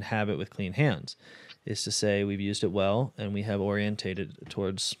that we can have it with clean hands, is to say we've used it well and we have orientated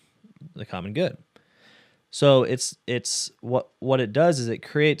towards the common good. So it's what it does is it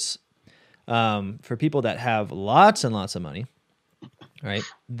creates, for people that have lots and lots of money, right?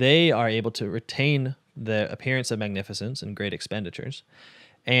 They are able to retain the appearance of magnificence and great expenditures.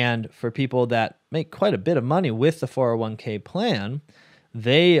 And for people that make quite a bit of money with the 401k plan,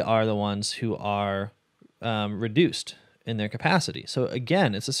 they are the ones who are reduced in their capacity. So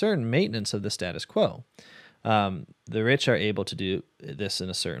again, it's a certain maintenance of the status quo. The rich are able to do this in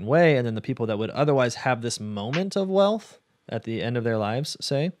a certain way, and then the people that would otherwise have this moment of wealth at the end of their lives,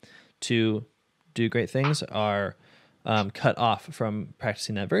 say, to do great things, are cut off from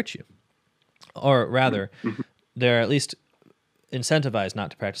practicing that virtue. Or rather, they're at least incentivized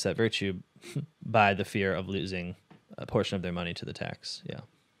not to practice that virtue by the fear of losing a portion of their money to the tax. Yeah.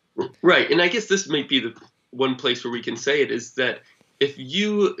 Right. And I guess this might be the one place where we can say it, is that if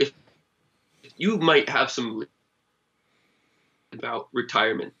you might have some about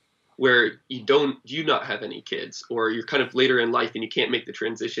retirement where you do not have any kids, or you're kind of later in life and you can't make the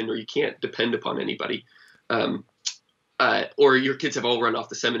transition, or you can't depend upon anybody, or your kids have all run off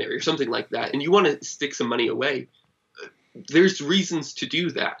the seminary or something like that, and you want to stick some money away, there's reasons to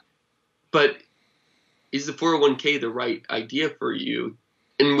do that. But is the 401k the right idea for you?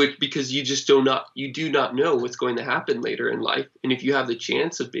 Because you do not know what's going to happen later in life. And if you have the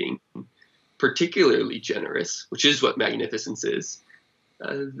chance of being particularly generous, which is what magnificence is,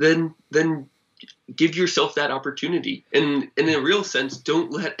 then give yourself that opportunity. And in a real sense,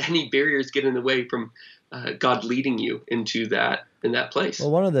 don't let any barriers get in the way from God leading you into that place.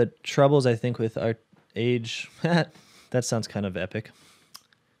 Well, one of the troubles, I think, with our age, that sounds kind of epic.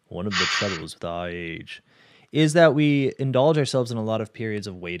 One of the troubles with our age is that we indulge ourselves in a lot of periods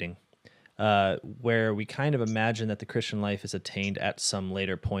of waiting, where we kind of imagine that the Christian life is attained at some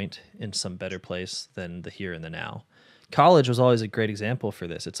later point in some better place than the here and the now. College was always a great example for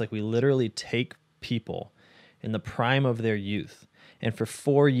this. It's like we literally take people in the prime of their youth. And for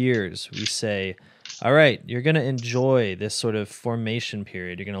 4 years, we say, all right, you're going to enjoy this sort of formation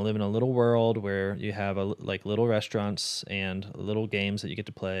period. You're going to live in a little world where you have like little restaurants and little games that you get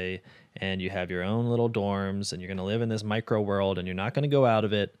to play, and you have your own little dorms, and you're going to live in this micro world, and you're not going to go out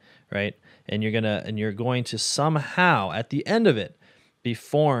of it, right? And you're going to somehow at the end of it be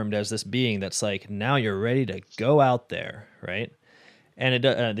formed as this being that's like, now you're ready to go out there, right? And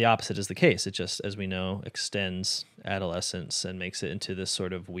the opposite is the case. It just, as we know, extends adolescence and makes it into this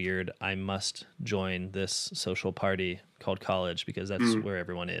sort of weird, I must join this social party called college because that's where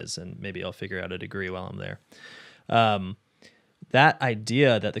everyone is, and maybe I'll figure out a degree while I'm there. That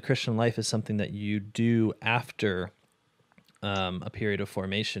idea that the Christian life is something that you do after a period of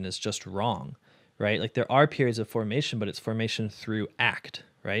formation is just wrong, right? Like there are periods of formation, but it's formation through act,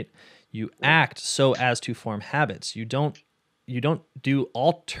 right? You act so as to form habits. You don't do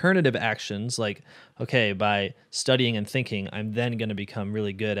alternative actions like, okay, by studying and thinking, I'm then going to become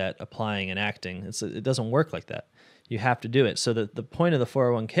really good at applying and acting. It doesn't work like that. You have to do it. So the point of the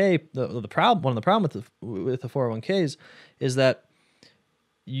 401k, one of the problems with the 401ks is that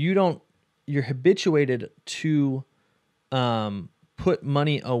you're habituated to put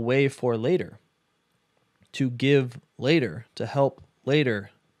money away for later, to give later, to help later,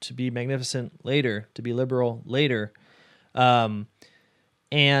 to be magnificent later, to be liberal later.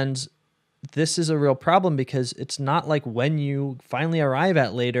 And this is a real problem because it's not like when you finally arrive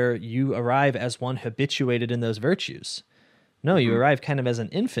at later, you arrive as one habituated in those virtues. No, you arrive kind of as an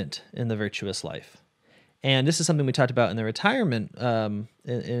infant in the virtuous life. And this is something we talked about in the retirement,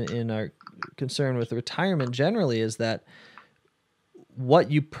 in our concern with the retirement generally, is that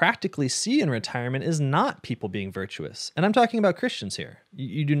what you practically see in retirement is not people being virtuous. And I'm talking about Christians here.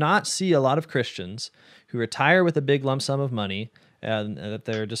 You do not see a lot of Christians who retire with a big lump sum of money that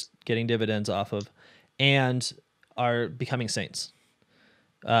they're just getting dividends off of and are becoming saints.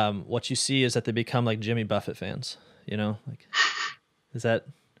 What you see is that they become like Jimmy Buffett fans, like, is that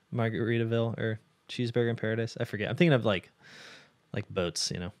Margaritaville or Cheeseburger in Paradise? I forget. I'm thinking of like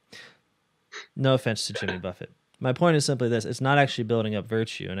boats, No offense to Jimmy Buffett. My point is simply this: it's not actually building up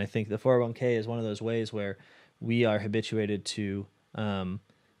virtue. And I think the 401k is one of those ways where we are habituated to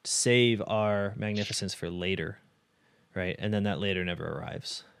save our magnificence for later, right? And then that later never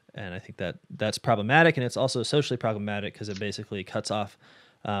arrives. And I think that's problematic, and it's also socially problematic because it basically cuts off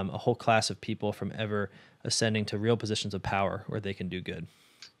a whole class of people from ever ascending to real positions of power where they can do good.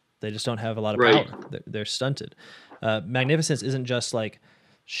 They just don't have a lot of power. They're stunted. Magnificence isn't just like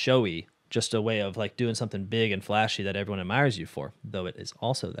showy, just a way of like doing something big and flashy that everyone admires you for, though it is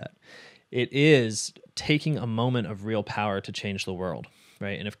also that. It is taking a moment of real power to change the world,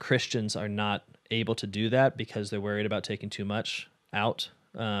 right? And if Christians are not able to do that because they're worried about taking too much out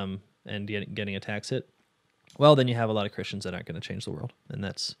and getting a tax hit, well, then you have a lot of Christians that aren't going to change the world, and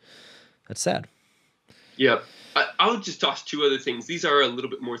that's sad. Yeah. I would just toss two other things. These are a little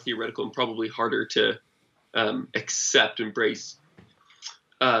bit more theoretical and probably harder to embrace.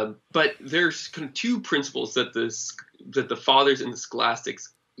 But there's kind of two principles that the fathers and the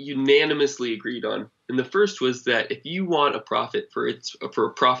scholastics unanimously agreed on. And the first was that if you want a prophet for a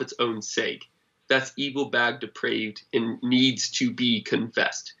prophet's own sake, that's evil, bad, depraved, and needs to be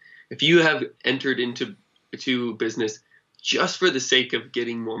confessed. If you have entered into business just for the sake of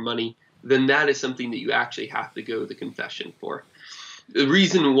getting more money, then that is something that you actually have to go to the confession for. The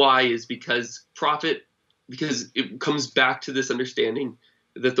reason why is because it comes back to this understanding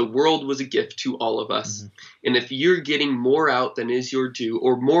that the world was a gift to all of us. Mm-hmm. And if you're getting more out than is your due,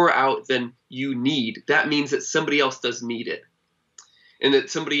 or more out than you need, that means that somebody else does need it. And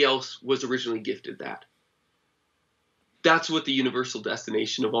that somebody else was originally gifted that. That's what the universal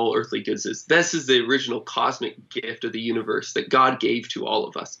destination of all earthly goods is. This is the original cosmic gift of the universe that God gave to all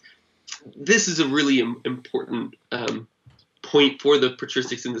of us. This is a really important point for the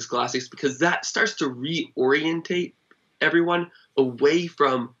patristics and the scholastics, because that starts to reorientate everyone away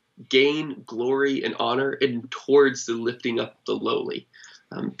from gain, glory, and honor and towards the lifting up the lowly.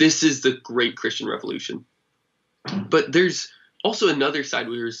 This is the great Christian revolution. But there's also another side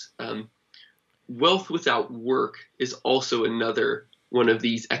where wealth without work is also another one of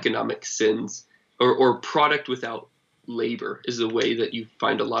these economic sins, or product without labor is the way that you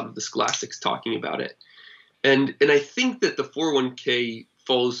find a lot of the scholastics talking about it. And I think that the 401k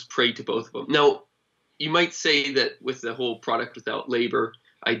falls prey to both of them. Now, you might say that with the whole product without labor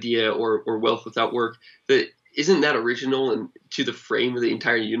idea or wealth without work, that isn't that original and to the frame of the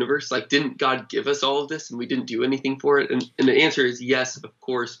entire universe? Like, didn't God give us all of this and we didn't do anything for it? And the answer is yes, of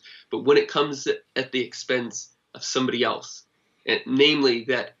course. But when it comes at the expense of somebody else, and namely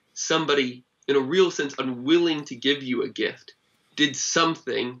that somebody in a real sense, unwilling to give you a gift, did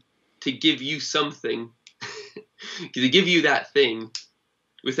something to give you something, to give you that thing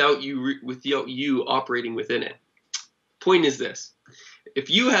without you operating within it. Point is this. If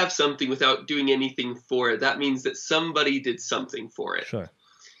you have something without doing anything for it, that means that somebody did something for it. Sure.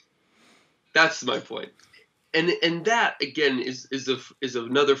 That's my point. And that again is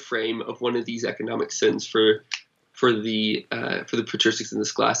another frame of one of these economic sins for the patristics and the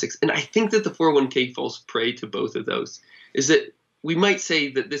scholastics. And I think that the 401k falls prey to both of those. Is that we might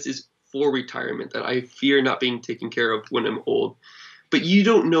say that this is for retirement, that I fear not being taken care of when I'm old, but you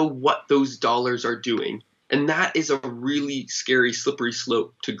don't know what those dollars are doing. And that is a really scary, slippery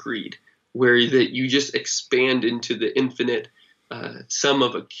slope to greed, where that you just expand into the infinite sum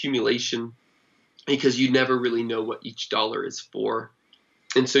of accumulation because you never really know what each dollar is for.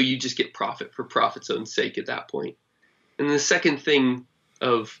 And so you just get profit for profit's own sake at that point. And the second thing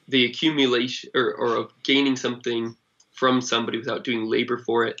of the accumulation or of gaining something from somebody without doing labor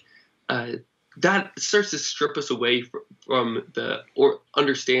for it, that starts to strip us away from the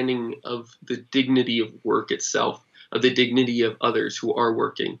understanding of the dignity of work itself, of the dignity of others who are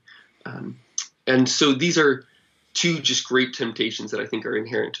working. And so these are two just great temptations that I think are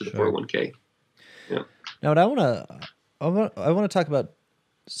inherent to the 401k. Yeah. Now, what I want to talk about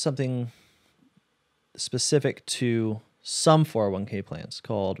something specific to some 401k plans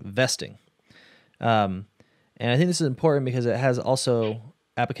called vesting. And I think this is important because it has also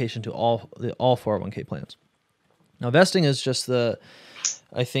application to all 401k plans. Now, vesting is just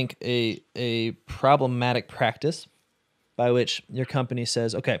I think a problematic practice by which your company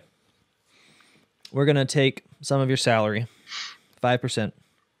says, okay, we're going to take some of your salary, 5%,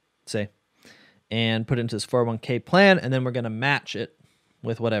 say, and put it into this 401k plan, and then we're going to match it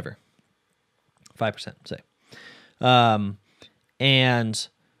with whatever, 5%, say. And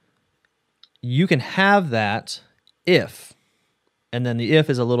you can have that if, and then the if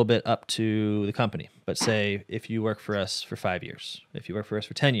is a little bit up to the company. But say if you work for us for 5 years, if you work for us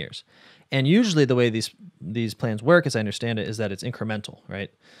for 10 years. And usually the way these plans work, as I understand it, is that it's incremental, right?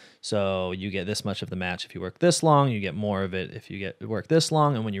 So you get this much of the match if you work this long, you get more of it if you work this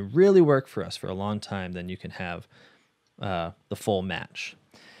long, and when you really work for us for a long time, then you can have the full match,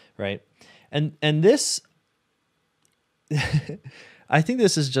 right? And this, I think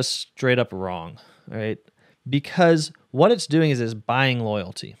this is just straight up wrong, right? Because what it's doing is buying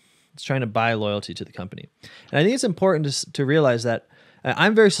loyalty. It's trying to buy loyalty to the company. And I think it's important to realize that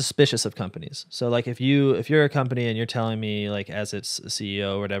I'm very suspicious of companies. So like if you're a company and you're telling me like as its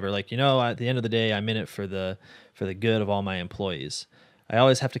CEO or whatever, like, at the end of the day, I'm in it for the good of all my employees. I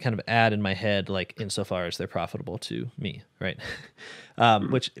always have to kind of add in my head, like insofar as they're profitable to me, right?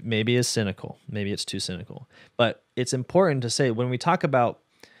 Which maybe is cynical. Maybe it's too cynical. But it's important to say when we talk about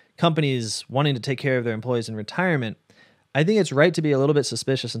companies wanting to take care of their employees in retirement, I think it's right to be a little bit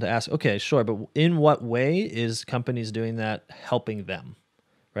suspicious and to ask, okay, sure, but in what way is companies doing that helping them,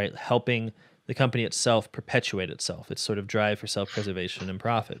 right? Helping the company itself perpetuate itself, its sort of drive for self-preservation and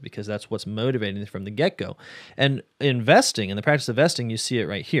profit, because that's what's motivating from the get-go. And investing, in the practice of vesting, you see it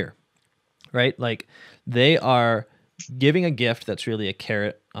right here, right? Like they are giving a gift that's really a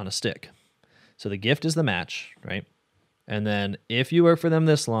carrot on a stick. So the gift is the match, right? And then if you work for them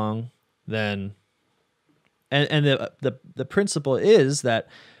this long, then... And the principle is that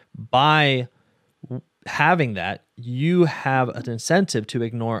by having that, you have an incentive to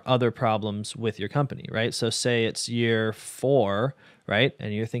ignore other problems with your company, right? So say it's year 4, right?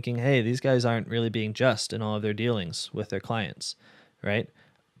 And you're thinking, hey, these guys aren't really being just in all of their dealings with their clients, right?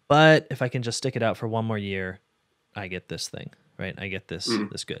 But if I can just stick it out for one more year, I get this thing, right? I get this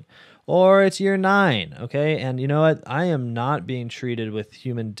good. Or it's year 9, okay? And you know what? I am not being treated with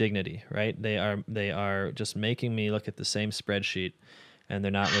human dignity, right? They are just making me look at the same spreadsheet, and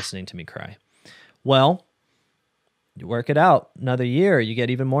they're not listening to me cry. Well, you work it out. Another year, you get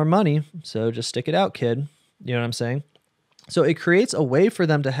even more money, so just stick it out, kid. You know what I'm saying? So it creates a way for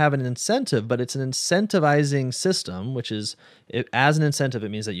them to have an incentive, but it's an incentivizing system, which is, as an incentive,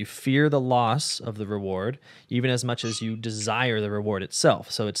 it means that you fear the loss of the reward, even as much as you desire the reward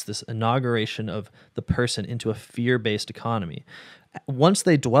itself. So it's this inauguration of the person into a fear-based economy. Once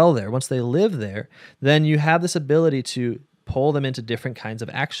they dwell there, once they live there, then you have this ability to pull them into different kinds of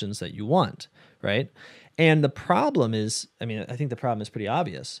actions that you want, right? And the problem is, I think the problem is pretty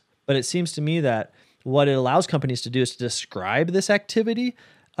obvious, but it seems to me that what it allows companies to do is to describe this activity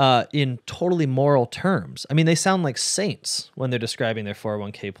in totally moral terms. I mean, they sound like saints when they're describing their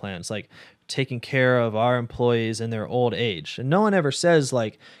 401k plans. Like, taking care of our employees in their old age. And no one ever says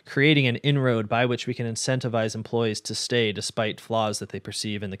like creating an inroad by which we can incentivize employees to stay despite flaws that they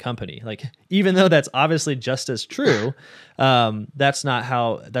perceive in the company. Like, even though that's obviously just as true, that's not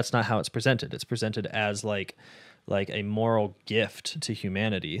how it's presented. It's presented as like a moral gift to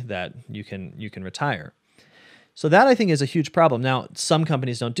humanity that you can retire. So that, I think, is a huge problem. Now, some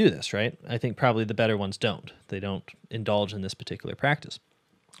companies don't do this, right? I think probably the better ones don't. They don't indulge in this particular practice.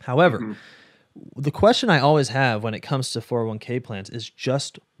 However, the question I always have when it comes to 401k plans is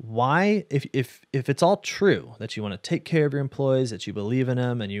just why, if it's all true that you want to take care of your employees, that you believe in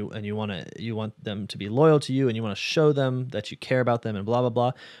them, and you want them to be loyal to you, and you want to show them that you care about them, and blah blah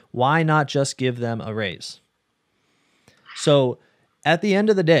blah, why not just give them a raise? So at the end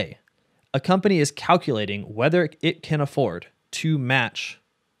of the day, a company is calculating whether it can afford to match,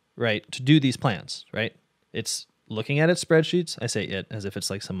 right, to do these plans, right? It's looking at its spreadsheets. I say it as if it's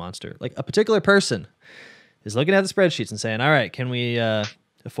like some monster. Like a particular person is looking at the spreadsheets and saying, all right, can we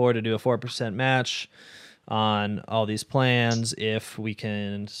afford to do a 4% match on all these plans if we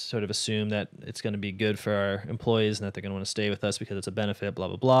can sort of assume that it's going to be good for our employees and that they're going to want to stay with us because it's a benefit, blah,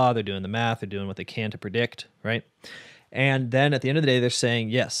 blah, blah. They're doing the math. They're doing what they can to predict, right? And then at the end of the day, they're saying,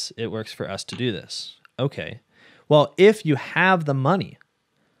 yes, it works for us to do this. Okay. Well, if you have the money,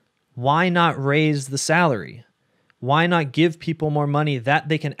 why not raise the salary? Why not give people more money that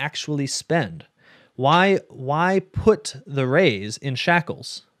they can actually spend? Why put the raise in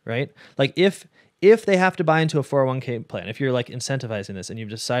shackles, right? Like if they have to buy into a 401k plan, if you're like incentivizing this and you've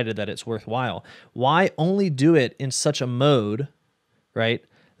decided that it's worthwhile, why only do it in such a mode, right,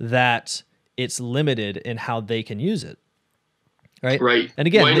 that it's limited in how they can use it, right? Right. And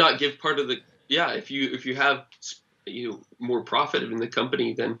again, why not give part of the if you have more profit in the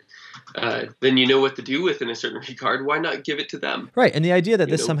company, then you know what to do with in a certain regard. Why not give it to them? Right. And the idea that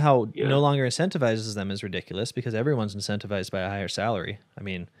this somehow no longer incentivizes them is ridiculous because everyone's incentivized by a higher salary. I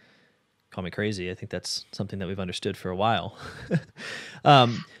mean, call me crazy. I think that's something that we've understood for a while.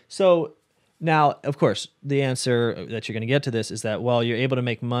 So now, of course, the answer that you're going to get to this is that, well, you're able to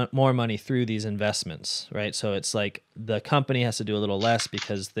make more money through these investments, right? So it's like the company has to do a little less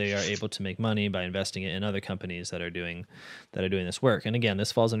because they are able to make money by investing it in other companies that are doing this work. And again,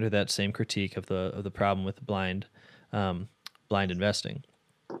 this falls under that same critique of the problem with blind investing.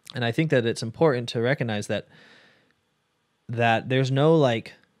 And I think that it's important to recognize that there's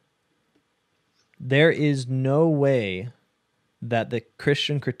there is no way that the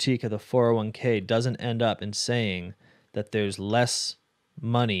Christian critique of the 401k doesn't end up in saying that there's less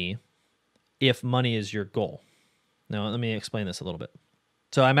money if money is your goal. Now, let me explain this a little bit.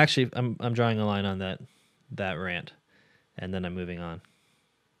 So I'm drawing a line on that rant, and then I'm moving on.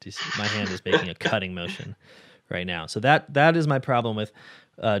 My hand is making a cutting motion right now. So that is my problem with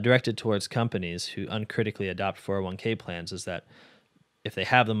directed towards companies who uncritically adopt 401k plans, is that if they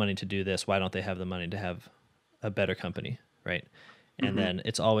have the money to do this, why don't they have the money to have a better company? Right. And then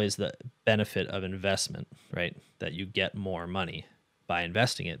it's always the benefit of investment, right? That you get more money by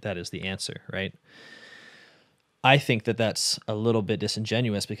investing it. That is the answer, right? I think that that's a little bit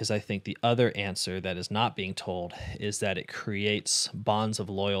disingenuous because I think the other answer that is not being told is that it creates bonds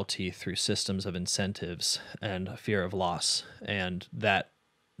of loyalty through systems of incentives and fear of loss, and that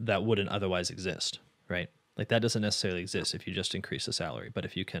wouldn't otherwise exist, right? Like that doesn't necessarily exist if you just increase the salary, but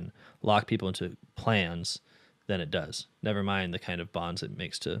if you can lock people into plans, then it does. Never mind the kind of bonds it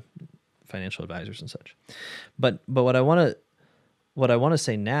makes to financial advisors and such. But what I want to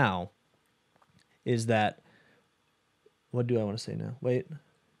say now is that, what do I want to say now? Wait,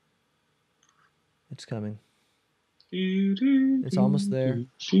 it's coming. It's almost there.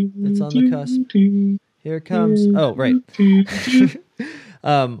 It's on the cusp. Here it comes. Oh, right.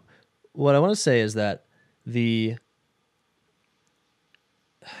 What I want to say is that there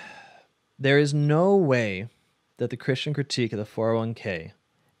is no way that the Christian critique of the 401k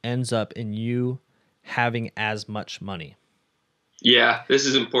ends up in you having as much money. Yeah, this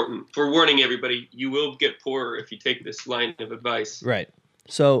is important. We're warning everybody, you will get poorer if you take this line of advice. Right.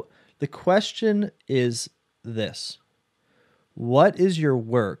 So the question is this: what is your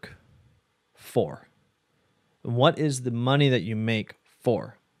work for? And what is the money that you make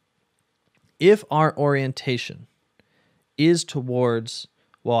for? If our orientation is towards,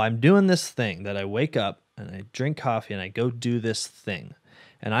 well, I'm doing this thing that I wake up and I drink coffee and I go do this thing,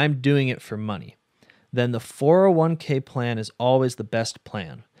 and I'm doing it for money, then the 401k plan is always the best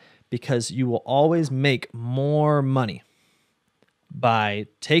plan because you will always make more money by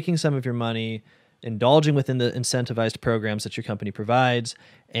taking some of your money, indulging within the incentivized programs that your company provides,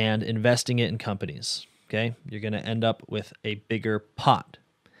 and investing it in companies, okay? You're going to end up with a bigger pot.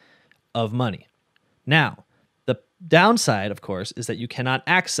 of money. Now, the downside, of course, is that you cannot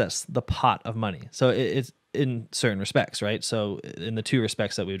access the pot of money. So it's in certain respects, right? So in the two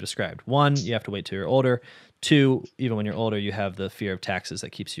respects that we've described. One, you have to wait till you're older. Two, even when you're older, you have the fear of taxes that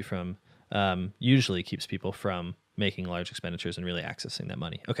keeps you from, usually keeps people from making large expenditures and really accessing that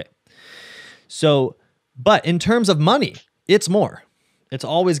money. Okay. So, but in terms of money, it's more. It's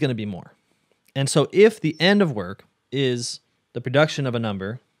always going to be more. And so if the end of work is the production of a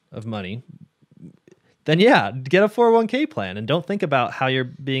number of money, then yeah, get a 401k plan and don't think about how you're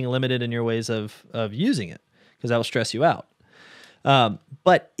being limited in your ways of using it, because that will stress you out.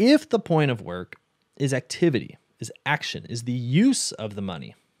 But if the point of work is activity, is action, is the use of the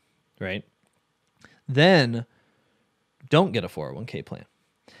money, right? Then don't get a 401k plan,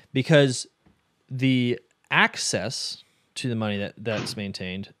 because the access to the money that's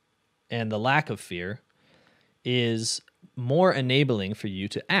maintained and the lack of fear is more enabling for you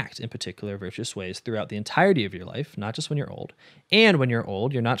to act in particular virtuous ways throughout the entirety of your life, not just when you're old. And when you're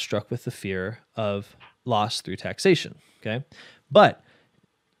old, you're not struck with the fear of loss through taxation, okay? But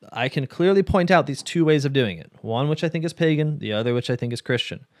I can clearly point out these two ways of doing it. One, which I think is pagan, the other, which I think is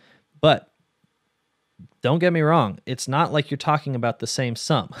Christian. But don't get me wrong, it's not like you're talking about the same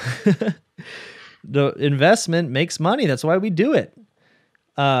sum. The investment makes money. That's why we do it.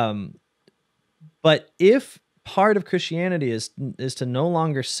 But if part of Christianity is to no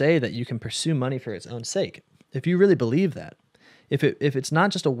longer say that you can pursue money for its own sake, if you really believe that, if it's not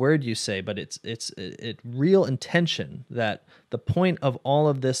just a word you say, but it's real intention that the point of all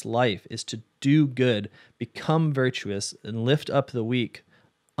of this life is to do good, become virtuous, and lift up the weak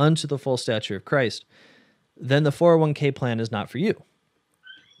unto the full stature of Christ, then the 401k plan is not for you.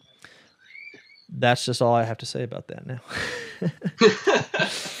 That's just all I have to say about that now.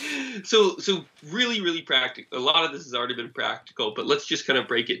 So really, really practical. A lot of this has already been practical, but let's just kind of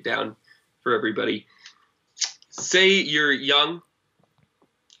break it down for everybody. Say you're young,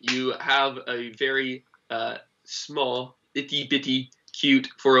 you have a very small, itty bitty, cute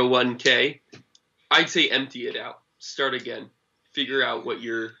 401k. I'd say empty it out. Start again. Figure out what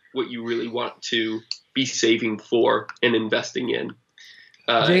you really want to be saving for and investing in.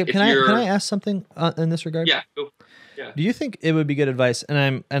 Jacob, can I ask something in this regard? Yeah. Go. Yeah. Do you think it would be good advice?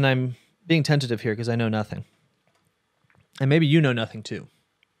 And I'm being tentative here because I know nothing, and maybe you know nothing too.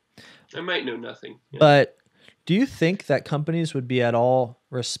 I might know nothing. Yeah. But do you think that companies would be at all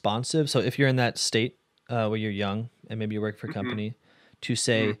responsive? So if you're in that state where you're young and maybe you work for a company, to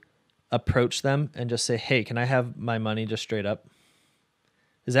say, approach them and just say, "Hey, can I have my money just straight up?"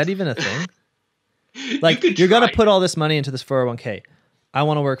 Is that even a thing? Like, you're going to put all this money into this 401k. I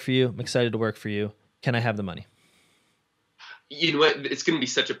want to work for you. I'm excited to work for you. Can I have the money? You know what? It's going to be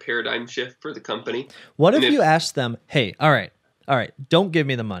such a paradigm shift for the company. What if you ask them, hey, all right, don't give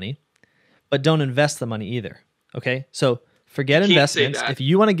me the money, but don't invest the money either. Okay? So forget investments. If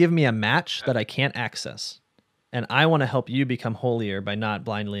you want to give me a match that I can't access, and I want to help you become holier by not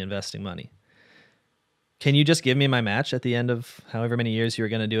blindly investing money, can you just give me my match at the end of however many years you were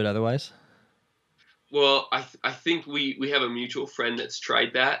going to do it otherwise? Well, I think we have a mutual friend that's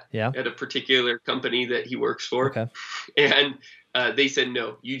tried that at a particular company that he works for. Okay. And they said,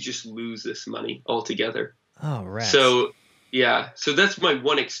 no, you just lose this money altogether. Oh, right. So, yeah. So that's my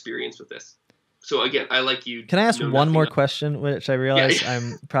one experience with this. So, again, I like you. Can I ask one more question, which I realize I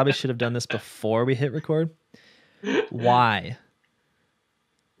probably should have done this before we hit record? Why?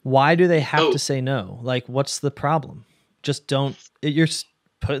 Why do they have to say no? Like, what's the problem? Just don't. You're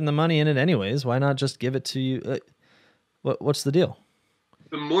putting the money in it anyways. Why not just give it to you? What's the deal?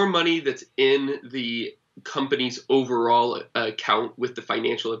 The more money that's in the company's overall account with the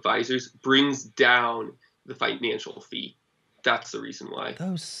financial advisors brings down the financial fee. That's the reason why.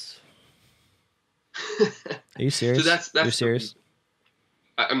 Are you serious? So that's You're serious?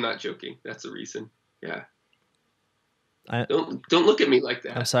 I'm not joking. That's the reason. Yeah. Don't look at me like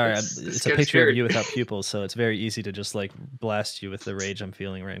that. I'm sorry. It's a picture of you without pupils, so it's very easy to just like blast you with the rage I'm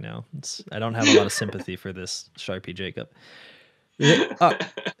feeling right now. I don't have a lot of sympathy for this Sharpie Jacob.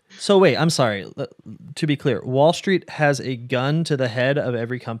 So wait, I'm sorry. To be clear, Wall Street has a gun to the head of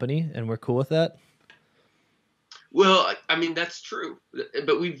every company, and we're cool with that? Well, I mean, that's true,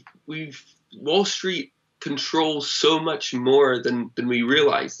 but Wall Street controls so much more than we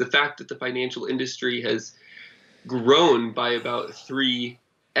realize. The fact that the financial industry has grown by about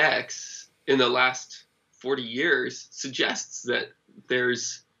 3x in the last 40 years suggests that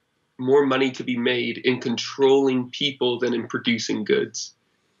there's more money to be made in controlling people than in producing goods.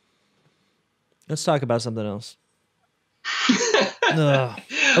 Let's talk about something else.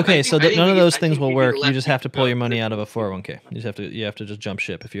 Okay, so none of those things will work. You just have to pull your no, money out of a 401k. You have to just jump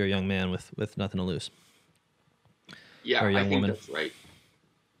ship if you're a young man with nothing to lose. Yeah, Or a young I think woman. that's right.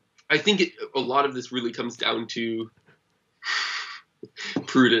 I think a lot of this really comes down to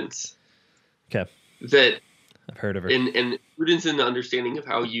prudence. Okay. That I've heard of her. and prudence in the understanding of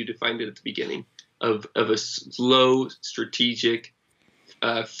how you defined it at the beginning of a slow, strategic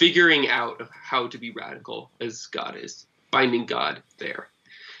figuring out of how to be radical as God is, finding God there.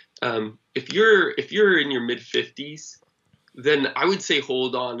 If you're in your mid-50s, then I would say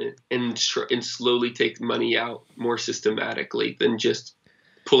hold on and slowly take money out more systematically than just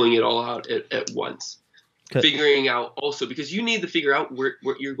pulling it all out at once. Okay. Figuring out also, because you need to figure out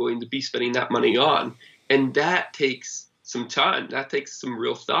what you're going to be spending that money on, and that takes some time. That takes some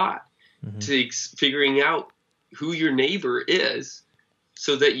real thought. Takes figuring out who your neighbor is,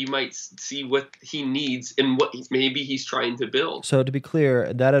 so that you might see what he needs and what maybe he's trying to build. So to be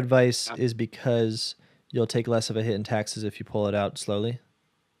clear, that advice is because you'll take less of a hit in taxes if you pull it out slowly?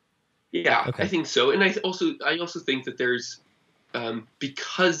 Yeah, okay. I think so. And I also think that there's,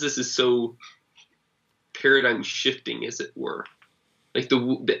 because this is so paradigm shifting, as it were, like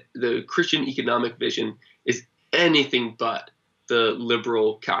the Christian economic vision is anything but the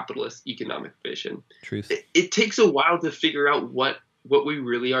liberal capitalist economic vision. Truth. It takes a while to figure out what we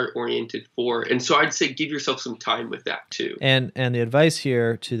really are oriented for. And so I'd say give yourself some time with that too. And the advice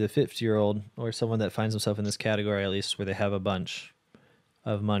here to the 50-year-old or someone that finds himself in this category, at least where they have a bunch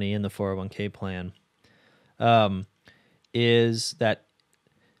of money in the 401k plan, is that,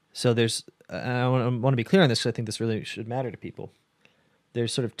 so there's, I want to be clear on this because I think this really should matter to people.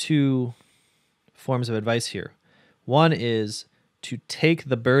 There's sort of two forms of advice here. One is to take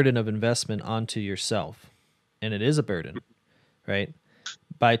the burden of investment onto yourself. And it is a burden, right?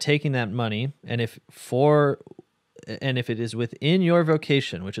 By taking that money, and if it is within your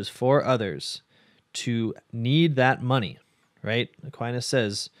vocation, which is for others, to need that money, right? Aquinas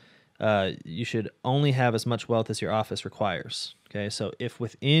says you should only have as much wealth as your office requires. Okay, so if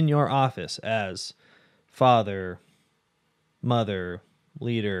within your office as father, mother,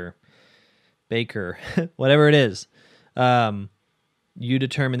 leader, baker, whatever it is, you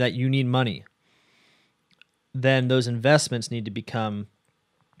determine that you need money, then those investments need to become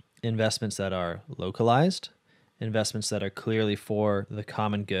investments that are localized, investments that are clearly for the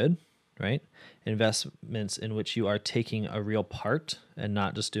common good, right? Investments in which you are taking a real part and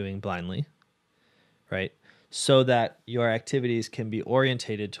not just doing blindly, right? So that your activities can be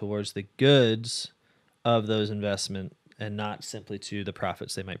orientated towards the goods of those investments and not simply to the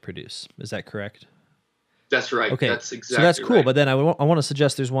profits they might produce. Is that correct? That's right. Okay, that's exactly so that's cool. Right. But then I want to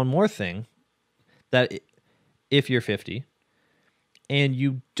suggest there's one more thing, that if you're 50 and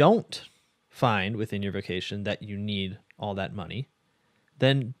you don't find within your vocation that you need all that money,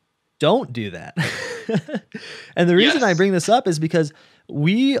 then don't do that. And the reason I bring this up is because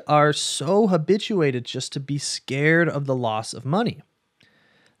we are so habituated just to be scared of the loss of money,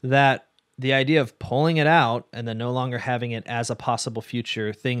 that the idea of pulling it out and then no longer having it as a possible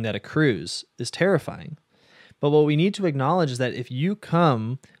future thing that accrues is terrifying. But what we need to acknowledge is that if you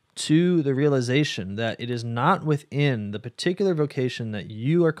come to the realization that it is not within the particular vocation that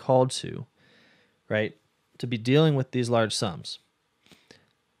you are called to, right, to be dealing with these large sums,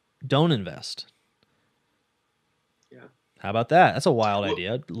 don't invest. Yeah. How about that? That's a wild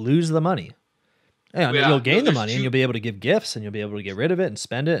idea. Lose the money. And you'll gain the money and you'll be able to give gifts and you'll be able to get rid of it and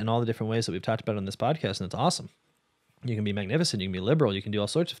spend it in all the different ways that we've talked about on this podcast, and it's awesome. You can be magnificent, you can be liberal, you can do all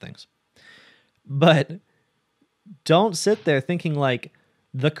sorts of things. But don't sit there thinking like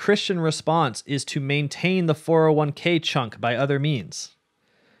the Christian response is to maintain the 401k chunk by other means.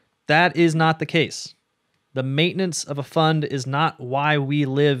 That is not the case. The maintenance of a fund is not why we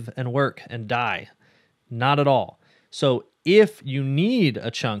live and work and die. Not at all. So if you need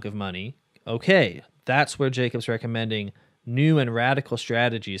a chunk of money, okay, that's where Jacob's recommending new and radical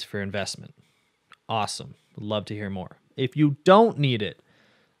strategies for investment. Awesome. Would love to hear more. If you don't need it,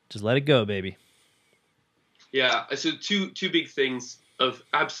 just let it go, baby. Yeah, so two big things of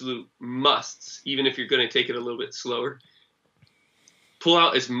absolute musts, even if you're going to take it a little bit slower. Pull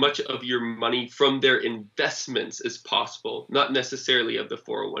out as much of your money from their investments as possible, not necessarily of the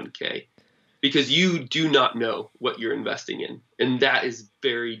 401k, because you do not know what you're investing in, and that is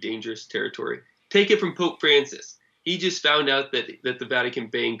very dangerous territory. Take it from Pope Francis. He just found out that the Vatican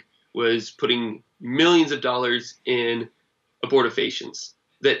Bank was putting millions of dollars in abortifacients,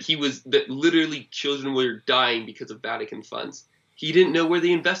 that literally children were dying because of Vatican funds. He didn't know where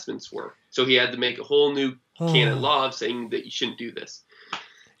the investments were, so he had to make a whole new canon law of saying that you shouldn't do this.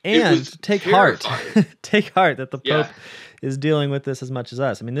 And take heart. Take heart that the Pope is dealing with this as much as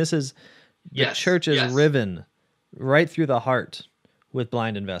us. I mean, this is the church is riven right through the heart with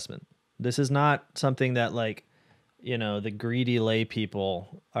blind investment. This is not something that like, you know, the greedy lay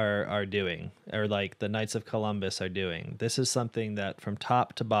people are doing, or like the Knights of Columbus are doing. This is something that from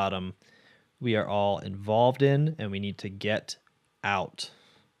top to bottom, we are all involved in, and we need to get out.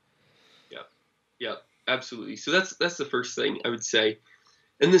 Yeah, absolutely. So that's the first thing I would say.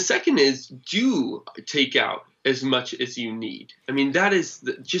 And the second is, do take out as much as you need. I mean, that is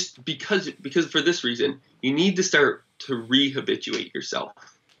just because for this reason, you need to start to rehabituate yourself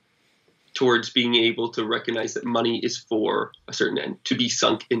towards being able to recognize that money is for a certain end, to be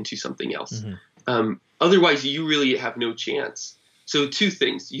sunk into something else. Mm-hmm. Otherwise, you really have no chance. So 2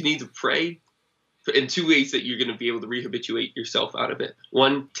 things. You need to pray in 2 ways that you're going to be able to rehabituate yourself out of it.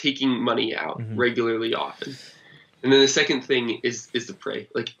 1, taking money out mm-hmm. regularly, often. And then the second thing is to pray.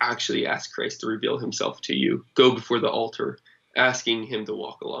 Like, actually ask Christ to reveal himself to you. Go before the altar, asking him to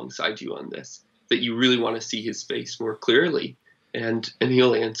walk alongside you on this, that you really want to see his face more clearly, and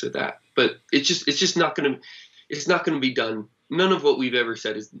he'll answer that. But it's just not going to be done. None of what we've ever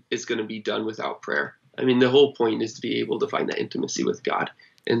said is going to be done without prayer. I mean, the whole point is to be able to find that intimacy with God.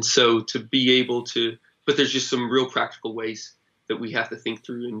 And so to be able to, but there's just some real practical ways that we have to think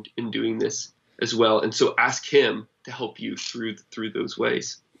through in doing this as well. And so ask him to help you through those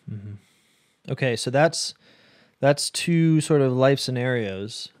ways. Mm-hmm. Okay. So that's 2 sort of life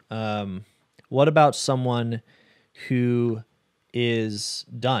scenarios. What about someone who is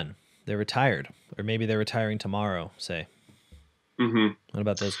done? They're retired, or maybe they're retiring tomorrow, say. Mm-hmm. What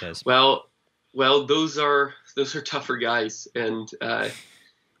about those guys? Well, those are tougher guys, and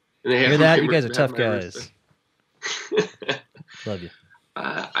they hear that? You guys are tough guys. Love you.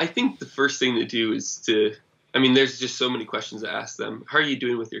 I think the first thing to do is there's just so many questions to ask them. How are you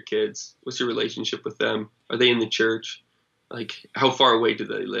doing with your kids? What's your relationship with them? Are they in the church? Like, how far away do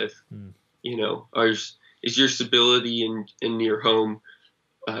they live? You know, is your stability in your home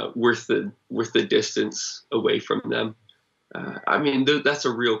worth the distance away from them? That's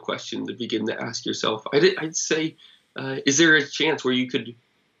a real question to begin to ask yourself. I'd say, is there a chance where you could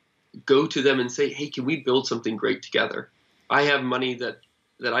go to them and say, hey, can we build something great together? I have money that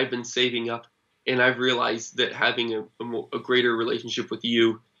I've been saving up, and I've realized that having a greater relationship with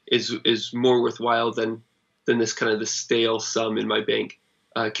you is more worthwhile than this kind of the stale sum in my bank.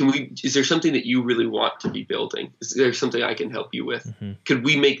 Is there something that you really want to be building? Is there something I can help you with? Mm-hmm. Could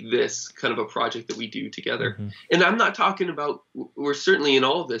we make this kind of a project that we do together? Mm-hmm. And I'm not talking about, we're certainly in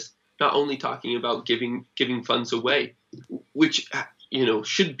all of this, not only talking about giving funds away, which, you know,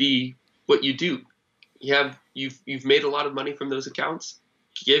 should be what you do. You've made a lot of money from those accounts.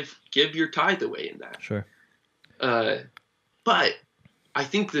 Give your tithe away in that. Sure. But I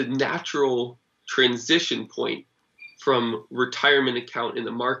think the natural transition point from retirement account in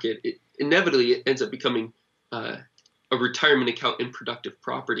the market, it inevitably ends up becoming a retirement account in productive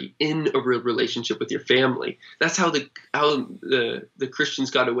property in a real relationship with your family. That's how the Christians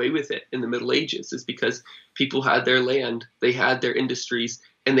got away with it in the Middle Ages, is because people had their land, they had their industries,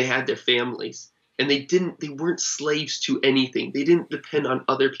 and they had their families. And they weren't slaves to anything. They didn't depend on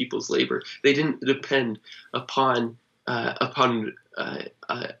other people's labor. They didn't depend upon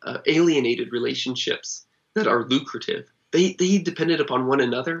alienated relationships that are lucrative. They depended upon one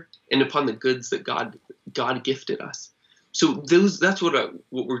another and upon the goods that God gifted us. So that's what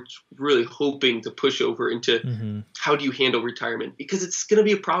we're really hoping to push over into. Mm-hmm. How do you handle retirement? Because it's going to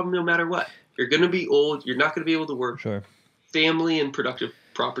be a problem no matter what. You're going to be old. You're not going to be able to work. Sure. Family and productive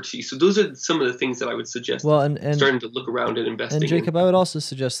property. So those are some of the things that I would suggest. Well, and starting to look around and investing. And Jacob, I would also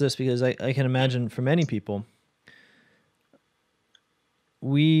suggest this, because I can imagine for many people,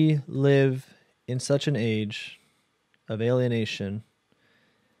 we live in such an age of alienation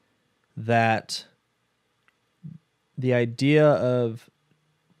that the idea of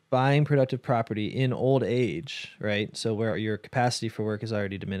buying productive property in old age, right? So where your capacity for work is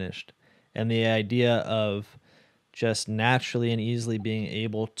already diminished, and the idea of just naturally and easily being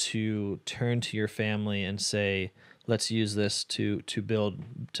able to turn to your family and say, let's use this to build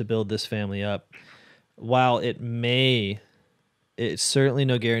this family up. While it's certainly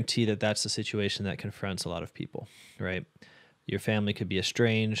no guarantee that that's the situation that confronts a lot of people, right? Your family could be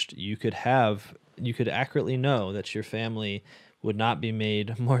estranged. You could accurately know that your family would not be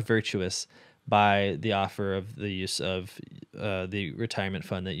made more virtuous by the offer of the use of the retirement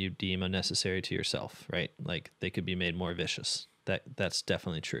fund that you deem unnecessary to yourself, right? Like, they could be made more vicious. That's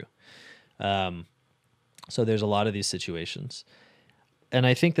definitely true. So there's a lot of these situations. And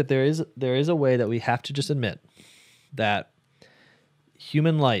I think that there is a way that we have to just admit that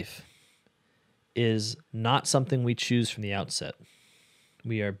human life is not something we choose from the outset.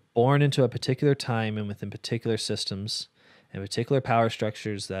 We are born into a particular time and within particular systems and particular power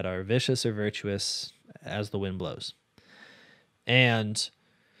structures that are vicious or virtuous as the wind blows. And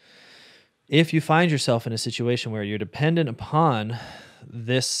if you find yourself in a situation where you're dependent upon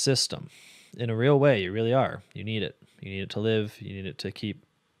this system in a real way, you really are. You need it. You need it to live. You need it to keep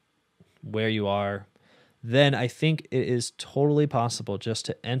where you are. Then I think it is totally possible just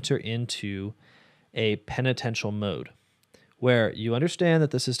to enter into a penitential mode where you understand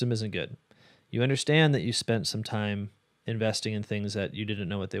that the system isn't good. You understand that you spent some time investing in things that you didn't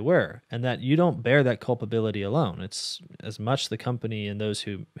know what they were, and that you don't bear that culpability alone. It's as much the company and those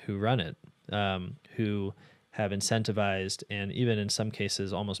who run it, who have incentivized and even in some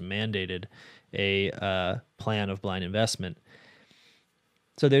cases almost mandated a plan of blind investment.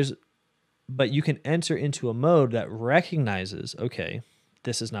 But you can enter into a mode that recognizes, okay,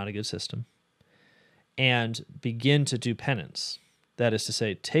 this is not a good system, and begin to do penance. That is to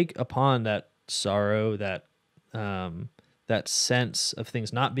say, take upon that sorrow, that sense of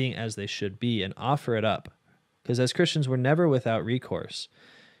things not being as they should be, and offer it up. Because as Christians, we're never without recourse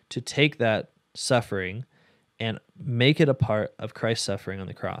to take that suffering and make it a part of Christ's suffering on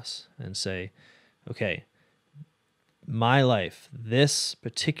the cross and say, okay, my life, this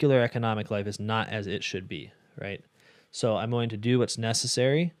particular economic life is not as it should be, right? So I'm going to do what's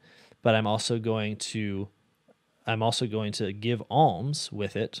necessary, but I'm also going to give alms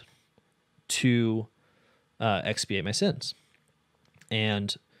with it to expiate my sins.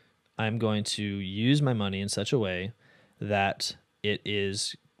 And I'm going to use my money in such a way that it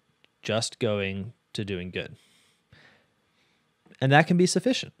is just going to doing good. And that can be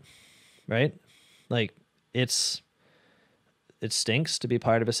sufficient, right? Like it stinks to be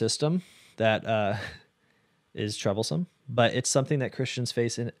part of a system that is troublesome, but it's something that Christians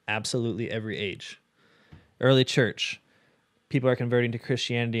face in absolutely every age. Early church, people are converting to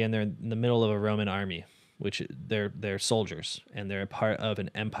Christianity and they're in the middle of a Roman army, which they're soldiers, and they're a part of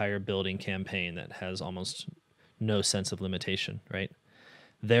an empire building campaign that has almost no sense of limitation, right?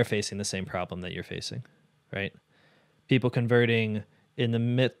 They're facing the same problem that you're facing, right? People converting in the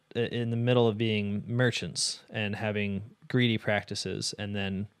middle of being merchants and having greedy practices, and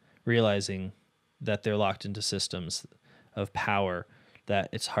then realizing that they're locked into systems of power that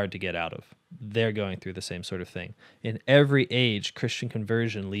it's hard to get out of. They're going through the same sort of thing. In every age, Christian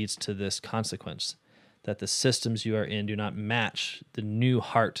conversion leads to this consequence, that the systems you are in do not match the new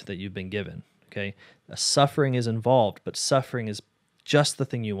heart that you've been given, okay? Suffering is involved, but suffering is just the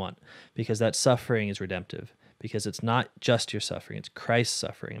thing you want, because that suffering is redemptive, because it's not just your suffering, it's Christ's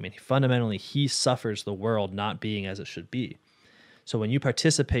suffering. I mean, fundamentally, he suffers the world not being as it should be. So when you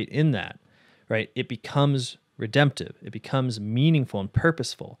participate in that, right, it becomes redemptive, it becomes meaningful and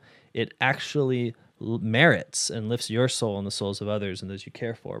purposeful. It actually merits and lifts your soul and the souls of others and those you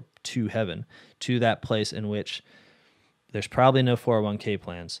care for to heaven, to that place in which there's probably no 401k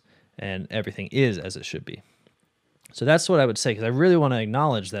plans and everything is as it should be. So that's what I would say, because I really want to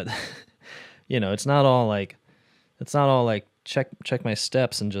acknowledge that, it's not all like check my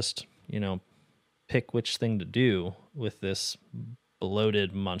steps and just, pick which thing to do with this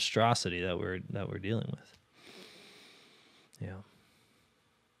bloated monstrosity that we're dealing with. Yeah.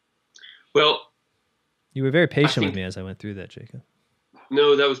 Well, you were very patient with me as I went through that, Jacob.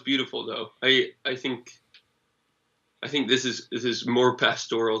 No, that was beautiful, though. I think this is more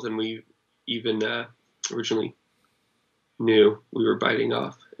pastoral than we even originally knew we were biting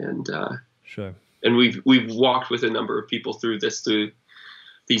off, and sure. And we've walked with a number of people through through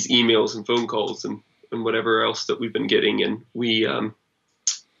these emails and phone calls and whatever else that we've been getting, and we know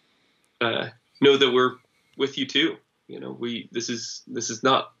that we're with you too. This is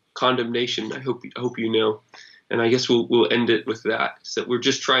not condemnation. I hope you know, and I guess we'll end it with that. So we're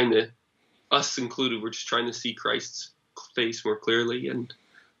just trying to, us included, we're just trying to see Christ's face more clearly, and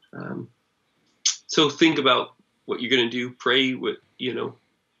so think about what you're going to do. Pray with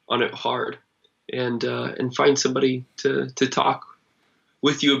on it hard, and find somebody to talk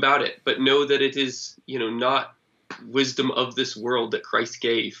with you about it. But know that it is not wisdom of this world that Christ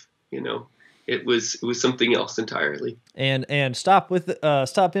gave. It was something else entirely. And stop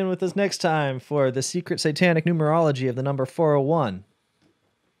in with us next time for the secret satanic numerology of the number 401.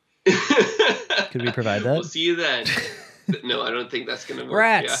 Could we provide that? We'll see you then. No, I don't think that's going to work.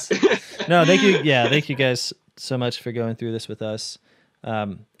 Rats. Yeah. No, thank you. Yeah, thank you guys so much for going through this with us.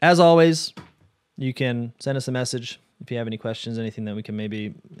 As always, you can send us a message if you have any questions, anything that we can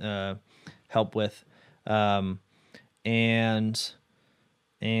maybe help with. And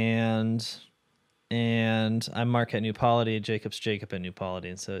I'm Marc at New Polity, Jacob's Jacob at New Polity,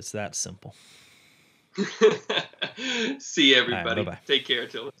 and so it's that simple. See everybody. Right, bye-bye. Take care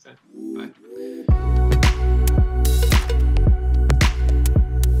until next time. Bye.